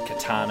and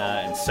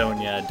Katana and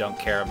Sonya don't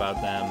care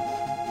about them.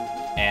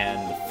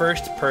 And the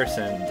first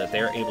person that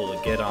they're able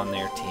to get on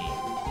their team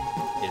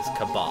is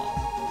Cabal,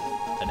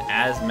 an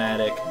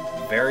asthmatic,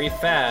 very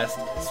fast,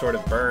 sort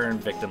of burn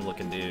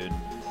victim-looking dude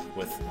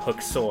with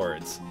hooked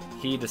swords.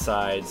 He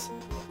decides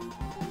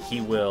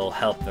he will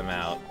help them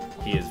out.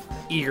 He is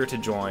eager to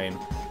join,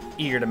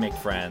 eager to make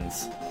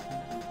friends,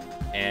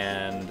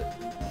 and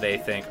they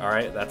think, all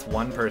right, that's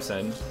one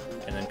person.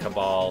 And then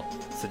Cabal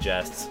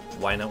suggests,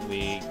 why don't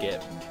we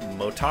get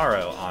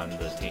Motaro on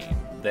the team?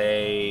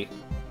 They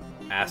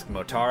ask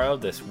Motaro,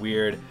 this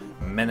weird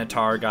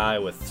Minotaur guy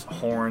with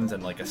horns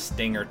and like a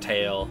stinger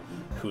tail,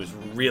 who's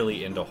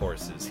really into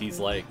horses. He's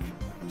like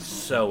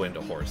so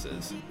into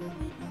horses.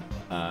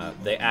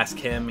 They ask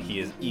him, he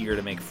is eager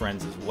to make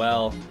friends as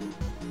well.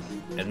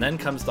 And then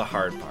comes the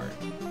hard part.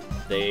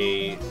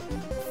 They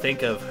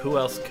think of who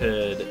else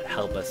could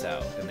help us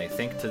out, and they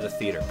think to the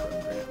theater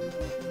program.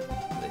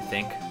 They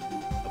think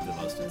of the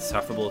most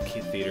insufferable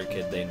theater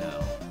kid they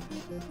know,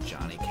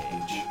 Johnny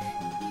Cage.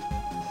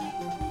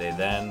 They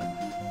then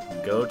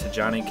go to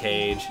Johnny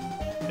Cage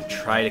and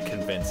try to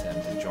convince him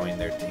to join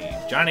their team.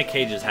 Johnny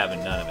Cage is having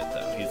none of it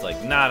though. He's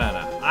like, no,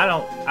 I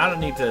don't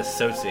need to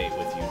associate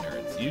with you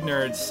nerds. You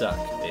nerds suck.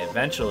 They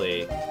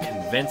eventually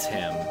convince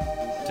him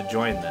to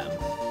join them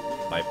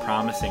by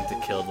promising to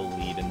kill the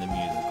lead in the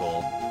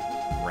musical,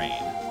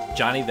 Rain.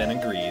 Johnny then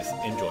agrees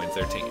and joins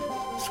their team.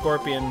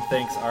 Scorpion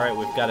thinks, all right,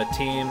 we've got a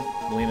team.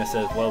 Mileena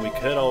says, well, we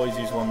could always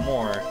use one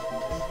more.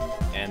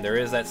 And there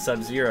is that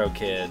Sub-Zero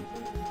kid,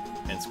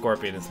 and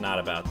Scorpion is not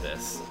about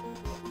this.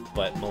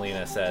 But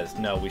Mileena says,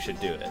 no, we should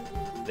do it.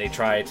 They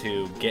try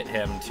to get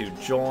him to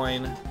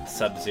join.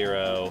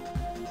 Sub-Zero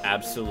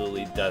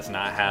absolutely does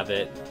not have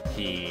it.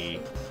 He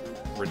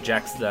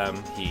rejects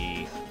them.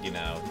 He,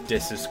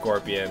 disses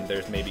Scorpion.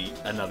 There's maybe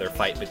another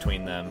fight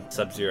between them.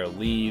 Sub-Zero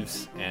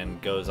leaves and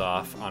goes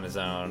off on his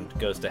own,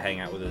 goes to hang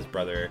out with his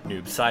brother,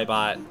 Noob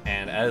Saibot.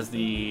 And as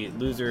the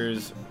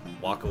losers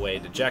walk away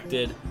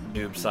dejected,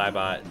 Noob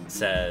Saibot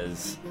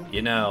says,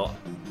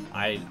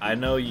 I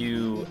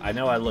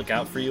know I look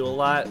out for you a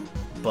lot,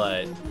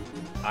 but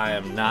I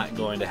am not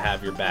going to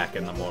have your back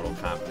in the Mortal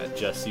Kombat,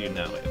 just so you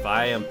know. If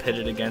I am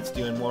pitted against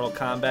you in Mortal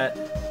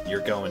Kombat,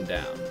 you're going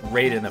down.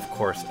 Raiden, of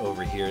course,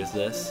 overhears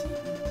this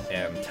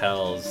and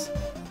tells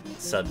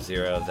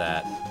Sub-Zero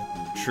that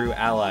true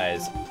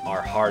allies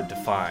are hard to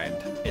find.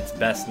 It's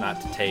best not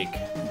to take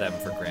them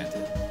for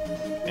granted.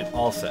 And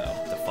also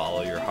to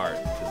follow your heart,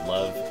 because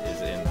love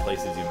is in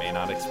places you may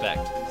not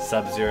expect.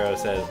 Sub-Zero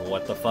says,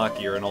 what the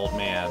fuck, you're an old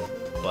man.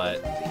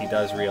 But he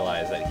does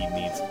realize that he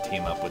needs to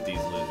team up with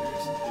these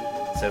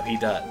losers. So he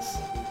does.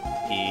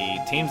 He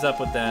teams up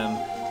with them,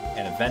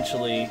 and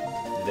eventually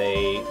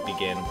they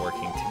begin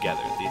working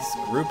together. This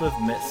group of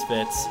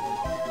misfits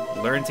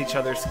learns each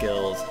other's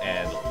skills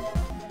and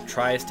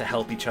tries to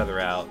help each other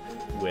out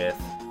with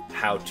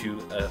how to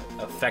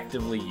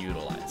effectively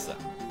utilize them.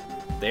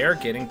 They are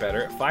getting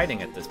better at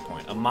fighting at this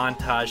point. A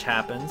montage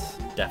happens,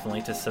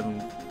 definitely to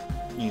some,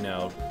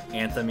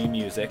 anthem-y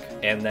music,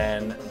 and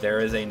then there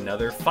is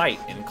another fight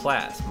in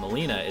class.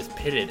 Mileena is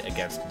pitted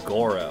against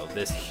Goro,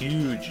 this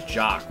huge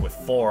jock with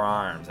 4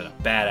 arms and a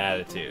bad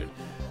attitude.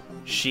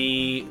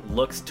 She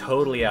looks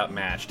totally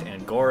outmatched,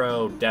 and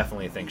Goro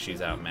definitely thinks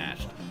she's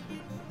outmatched.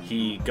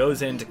 He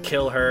goes in to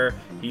kill her,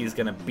 he's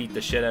gonna beat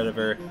the shit out of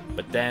her,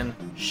 but then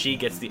she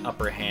gets the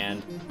upper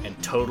hand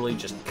and totally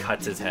just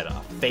cuts his head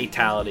off.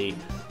 Fatality,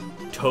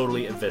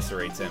 totally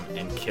eviscerates him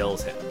and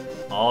kills him.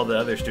 All the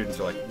other students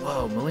are like,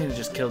 whoa, Mileena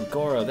just killed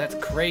Goro, that's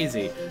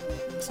crazy.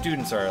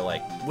 Students are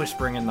like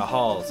whispering in the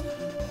halls,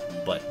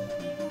 but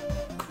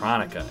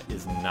Kronika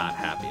is not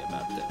happy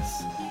about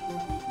this.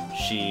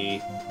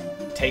 She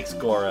takes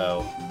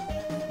Goro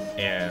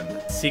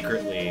and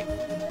secretly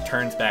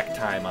turns back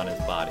time on his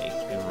body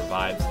and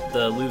revives.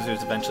 The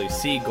losers eventually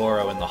see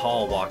Goro in the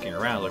hall walking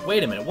around, like,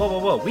 wait a minute,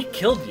 whoa, we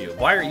killed you,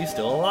 why are you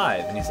still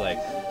alive? And he's like,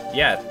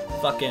 yeah,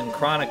 fucking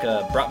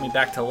Kronika brought me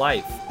back to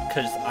life,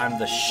 cause I'm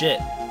the shit.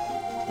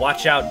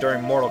 Watch out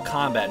during Mortal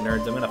Kombat,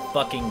 nerds, I'm gonna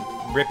fucking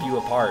rip you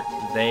apart.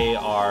 They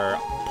are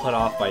put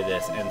off by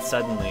this and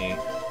suddenly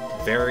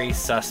very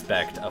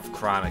suspect of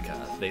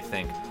Kronika. They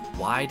think,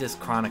 why does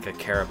Kronika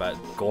care about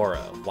Goro?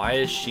 Why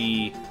is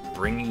she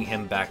bringing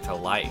him back to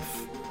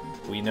life?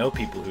 We know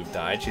people who've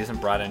died. She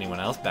hasn't brought anyone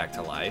else back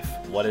to life.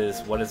 What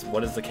is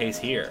the case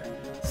here?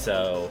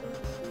 So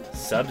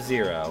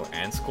Sub-Zero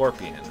and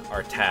Scorpion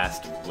are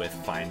tasked with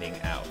finding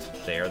out.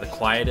 They are the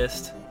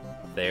quietest,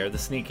 they are the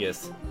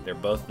sneakiest, they're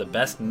both the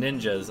best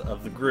ninjas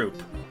of the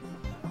group,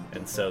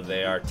 and so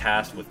they are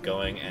tasked with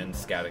going and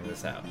scouting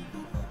this out.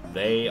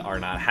 They are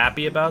not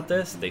happy about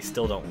this. They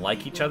still don't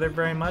like each other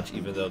very much,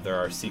 even though there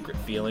are secret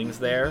feelings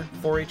there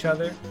for each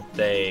other.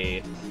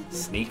 They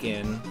sneak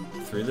in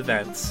through the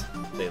vents.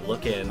 They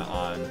look in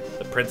on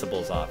the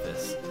principal's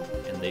office,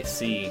 and they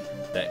see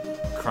that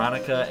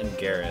Kronika and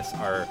Garrus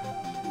are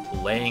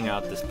laying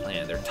out this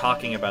plan. They're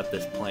talking about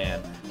this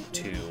plan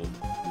to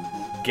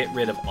get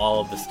rid of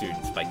all of the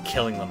students by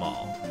killing them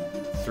all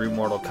through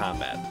Mortal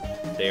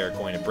Kombat. They are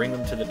going to bring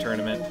them to the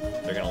tournament.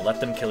 They're going to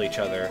let them kill each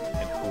other,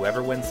 and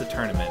whoever wins the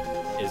tournament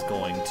is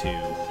going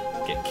to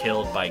get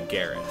killed by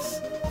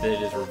Garrus.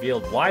 It is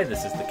revealed why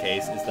this is the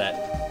case is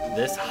that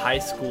this high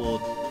school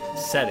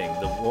setting,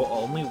 the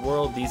only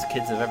world these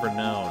kids have ever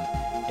known,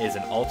 is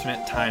an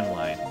alternate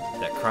timeline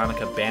that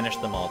Kronika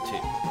banished them all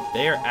to.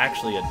 They are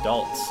actually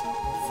adults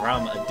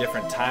from a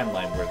different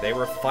timeline where they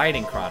were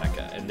fighting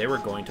Kronika and they were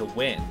going to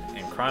win,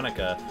 and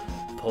Kronika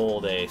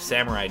pulled a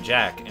Samurai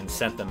Jack and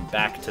sent them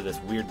back to this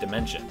weird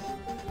dimension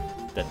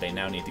that they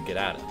now need to get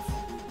out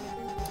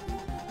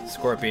of.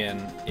 Scorpion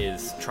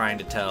is trying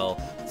to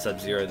tell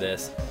Sub-Zero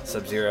this.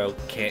 Sub-Zero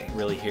can't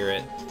really hear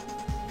it,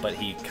 but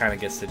he kind of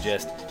gets the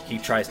gist. he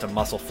tries to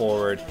muscle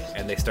forward,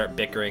 and they start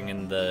bickering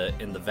in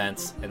the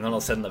vents, and then all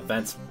of a sudden the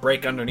vents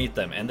break underneath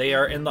them, and they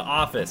are in the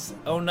office.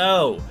 Oh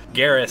no!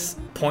 Garrus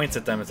points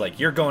at them and is like,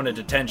 "You're going to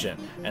detention,"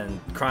 and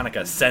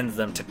Kronika sends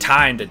them to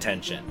time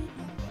detention.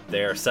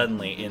 They are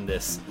suddenly in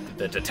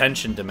the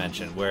detention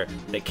dimension where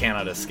they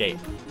cannot escape.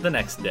 The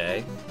next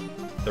day,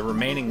 the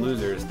remaining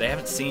losers, they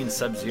haven't seen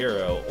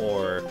Sub-Zero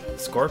or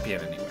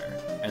Scorpion anywhere,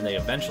 and they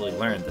eventually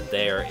learn that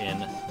they are in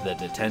the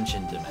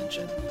detention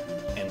dimension.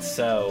 And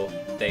so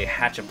they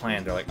hatch a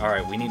plan. They're like, all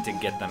right, we need to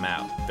get them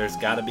out. There's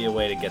got to be a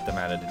way to get them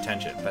out of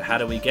detention. But how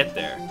do we get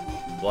there?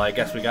 Well, I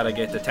guess we got to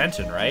get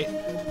detention, right?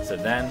 So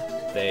then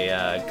they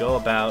go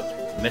about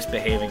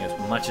misbehaving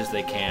as much as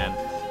they can,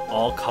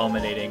 all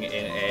culminating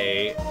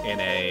in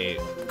a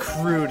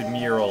crude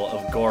mural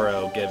of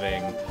Goro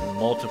giving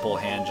multiple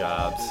hand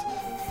jobs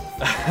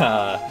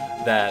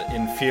that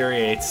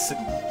infuriates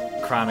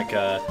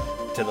Kronika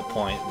to the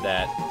point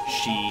that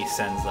she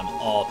sends them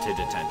all to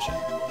detention.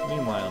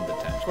 Meanwhile, in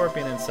detention,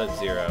 Scorpion and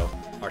Sub-Zero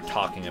are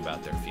talking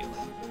about their feelings.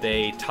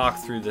 They talk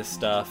through this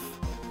stuff.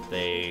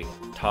 They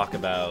talk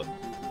about,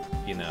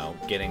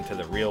 getting to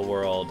the real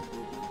world.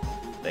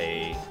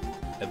 They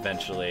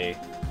eventually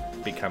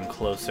become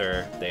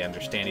closer. They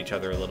understand each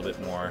other a little bit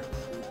more.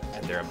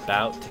 And they're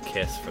about to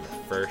kiss for the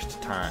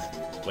first time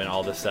when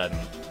all of a sudden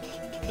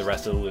the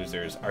rest of the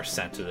losers are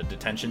sent to the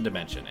detention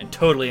dimension and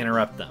totally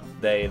interrupt them.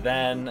 They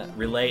then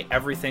relay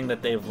everything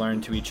that they've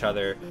learned to each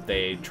other.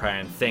 They try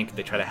and think,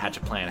 they try to hatch a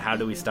plan. How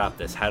do we stop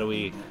this? How do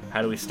we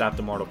stop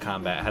the Mortal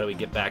Kombat? How do we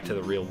get back to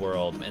the real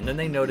world? And then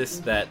they notice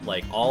that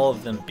all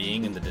of them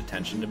being in the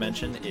detention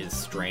dimension is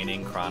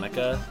straining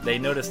Kronika. They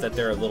notice that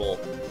there are little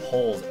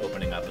holes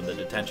opening up in the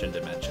detention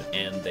dimension,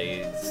 and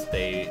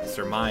they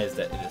surmise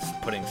that it is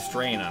putting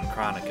strain on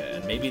Kronika,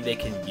 and maybe they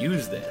can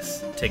use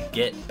this to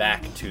get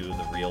back to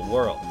the real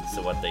world.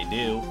 So what they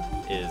do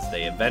is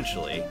they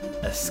eventually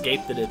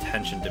escape the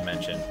detention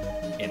dimension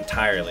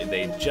entirely.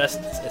 They just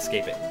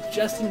escape it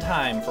just in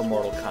time for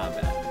Mortal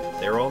Kombat.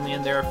 They're only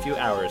in there a few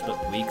hours,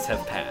 but weeks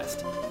have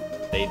passed.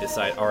 They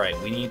decide, all right,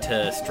 we need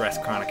to stress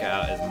Kronika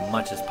out as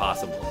much as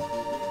possible.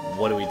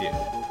 What do?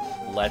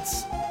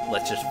 Let's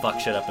just fuck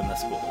shit up in the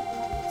school.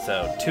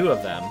 So two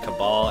of them,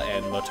 Kabal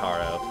and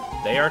Motaro,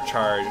 they are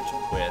charged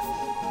with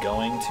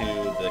going to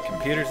the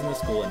computers in the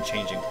school and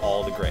changing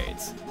all the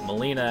grades.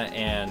 Melina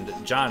and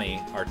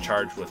Johnny are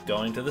charged with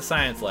going to the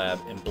science lab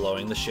and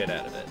blowing the shit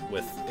out of it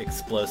with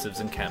explosives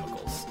and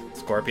chemicals.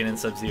 Scorpion and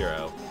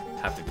Sub-Zero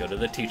have to go to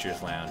the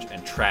teacher's lounge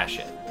and trash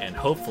it. And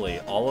hopefully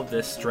all of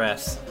this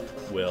stress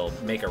will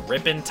make a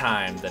rip in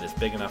time that is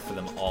big enough for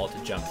them all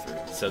to jump through.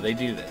 So they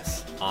do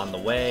this. On the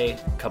way,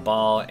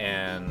 Kabal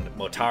and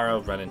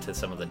Motaro run into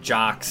some of the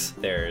jocks.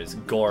 There's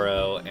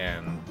Goro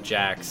and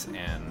Jax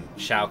and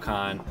Shao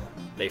Kahn.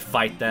 They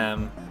fight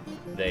them.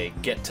 They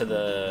get to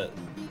the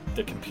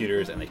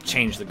computers and they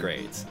change the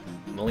grades.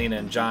 Melina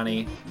and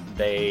Johnny,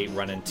 they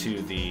run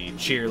into the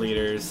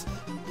cheerleaders.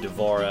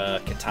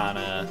 Devora,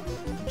 Katana,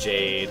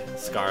 Jade,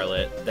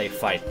 Scarlet, they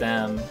fight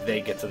them.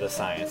 They get to the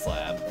science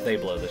lab. They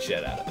blow the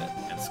shit out of it.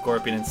 And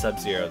Scorpion and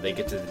Sub-Zero, they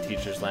get to the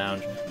teacher's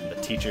lounge. And the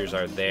teachers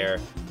are there.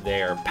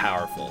 They're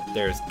powerful.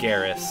 There's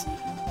Garrus.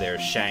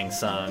 There's Shang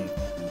Tsung.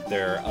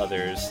 There are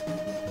others.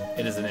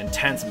 It is an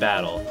intense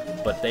battle,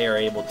 but they are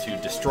able to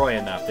destroy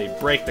enough. They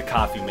break the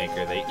coffee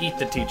maker. They eat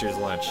the teacher's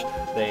lunch.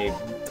 They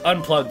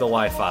unplug the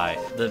Wi-Fi.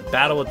 The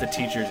battle with the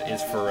teachers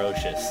is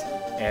ferocious.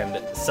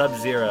 And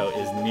Sub-Zero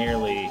is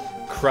nearly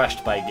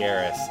crushed by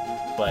Garrus,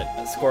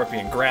 but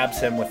Scorpion grabs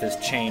him with his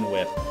chain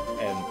whip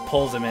and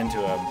pulls him into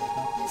him,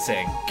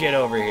 saying, "Get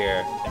over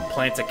here," and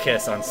plants a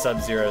kiss on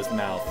Sub-Zero's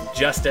mouth.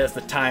 Just as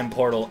the time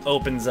portal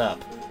opens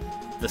up,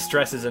 the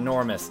stress is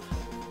enormous.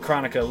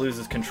 Kronika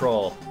loses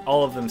control.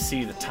 All of them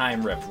see the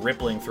time rip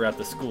rippling throughout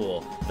the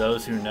school.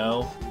 Those who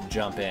know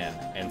jump in,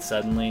 and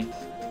suddenly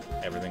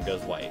everything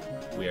goes white.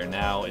 We are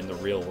now in the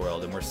real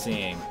world, and we're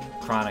seeing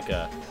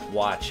Kronika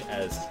watch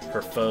as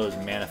her foes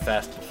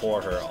manifest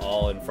before her,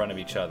 all in front of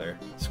each other.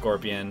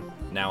 Scorpion,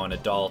 now an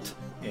adult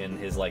in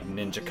his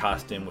ninja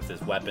costume with his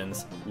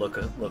weapons,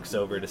 looks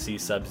over to see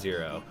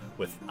Sub-Zero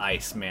with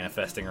ice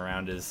manifesting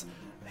around his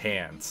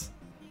hands.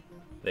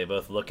 They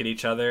both look at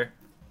each other,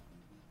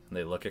 and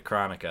they look at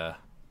Kronika,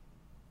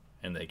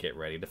 and they get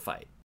ready to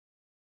fight.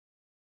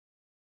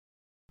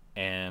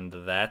 And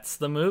that's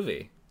the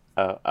movie.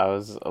 I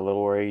was a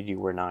little worried you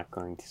were not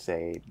going to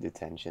say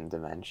detention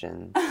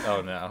dimension.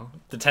 Oh no,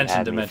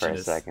 detention dimension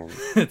is second.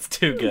 It's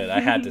too good.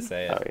 I had to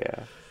say it. Oh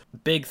yeah.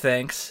 Big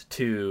thanks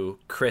to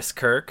Chris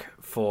Kirk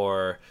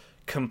for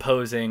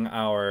composing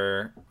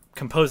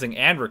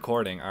and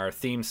recording our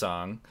theme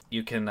song.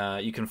 You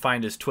can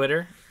find his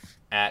Twitter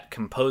at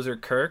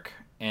ComposerKirk,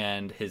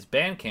 and his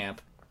Bandcamp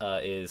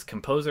is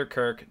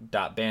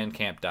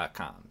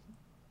composerkirk.bandcamp.com.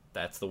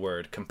 That's the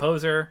word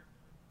composer,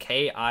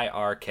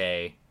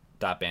 KIRK.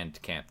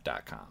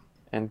 .bandcamp.com.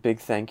 And big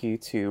thank you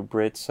to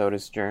Brit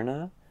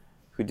Sotisjerna,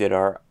 who did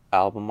our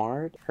album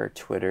art. Her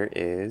Twitter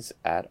is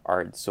at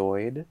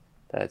Artzoid.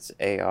 That's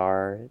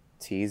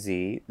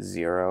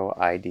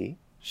ARTZ0ID.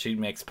 She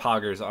makes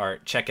poggers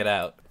art. Check it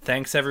out.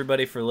 Thanks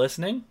everybody for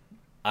listening.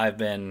 I've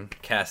been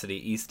Cassidy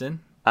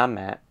Easton. I'm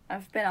Matt.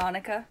 I've been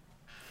Annika.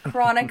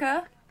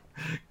 Chronica.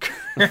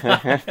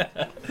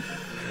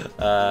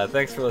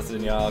 Thanks for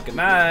listening, y'all. Good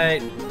night.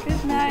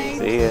 Good night.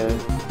 See ya.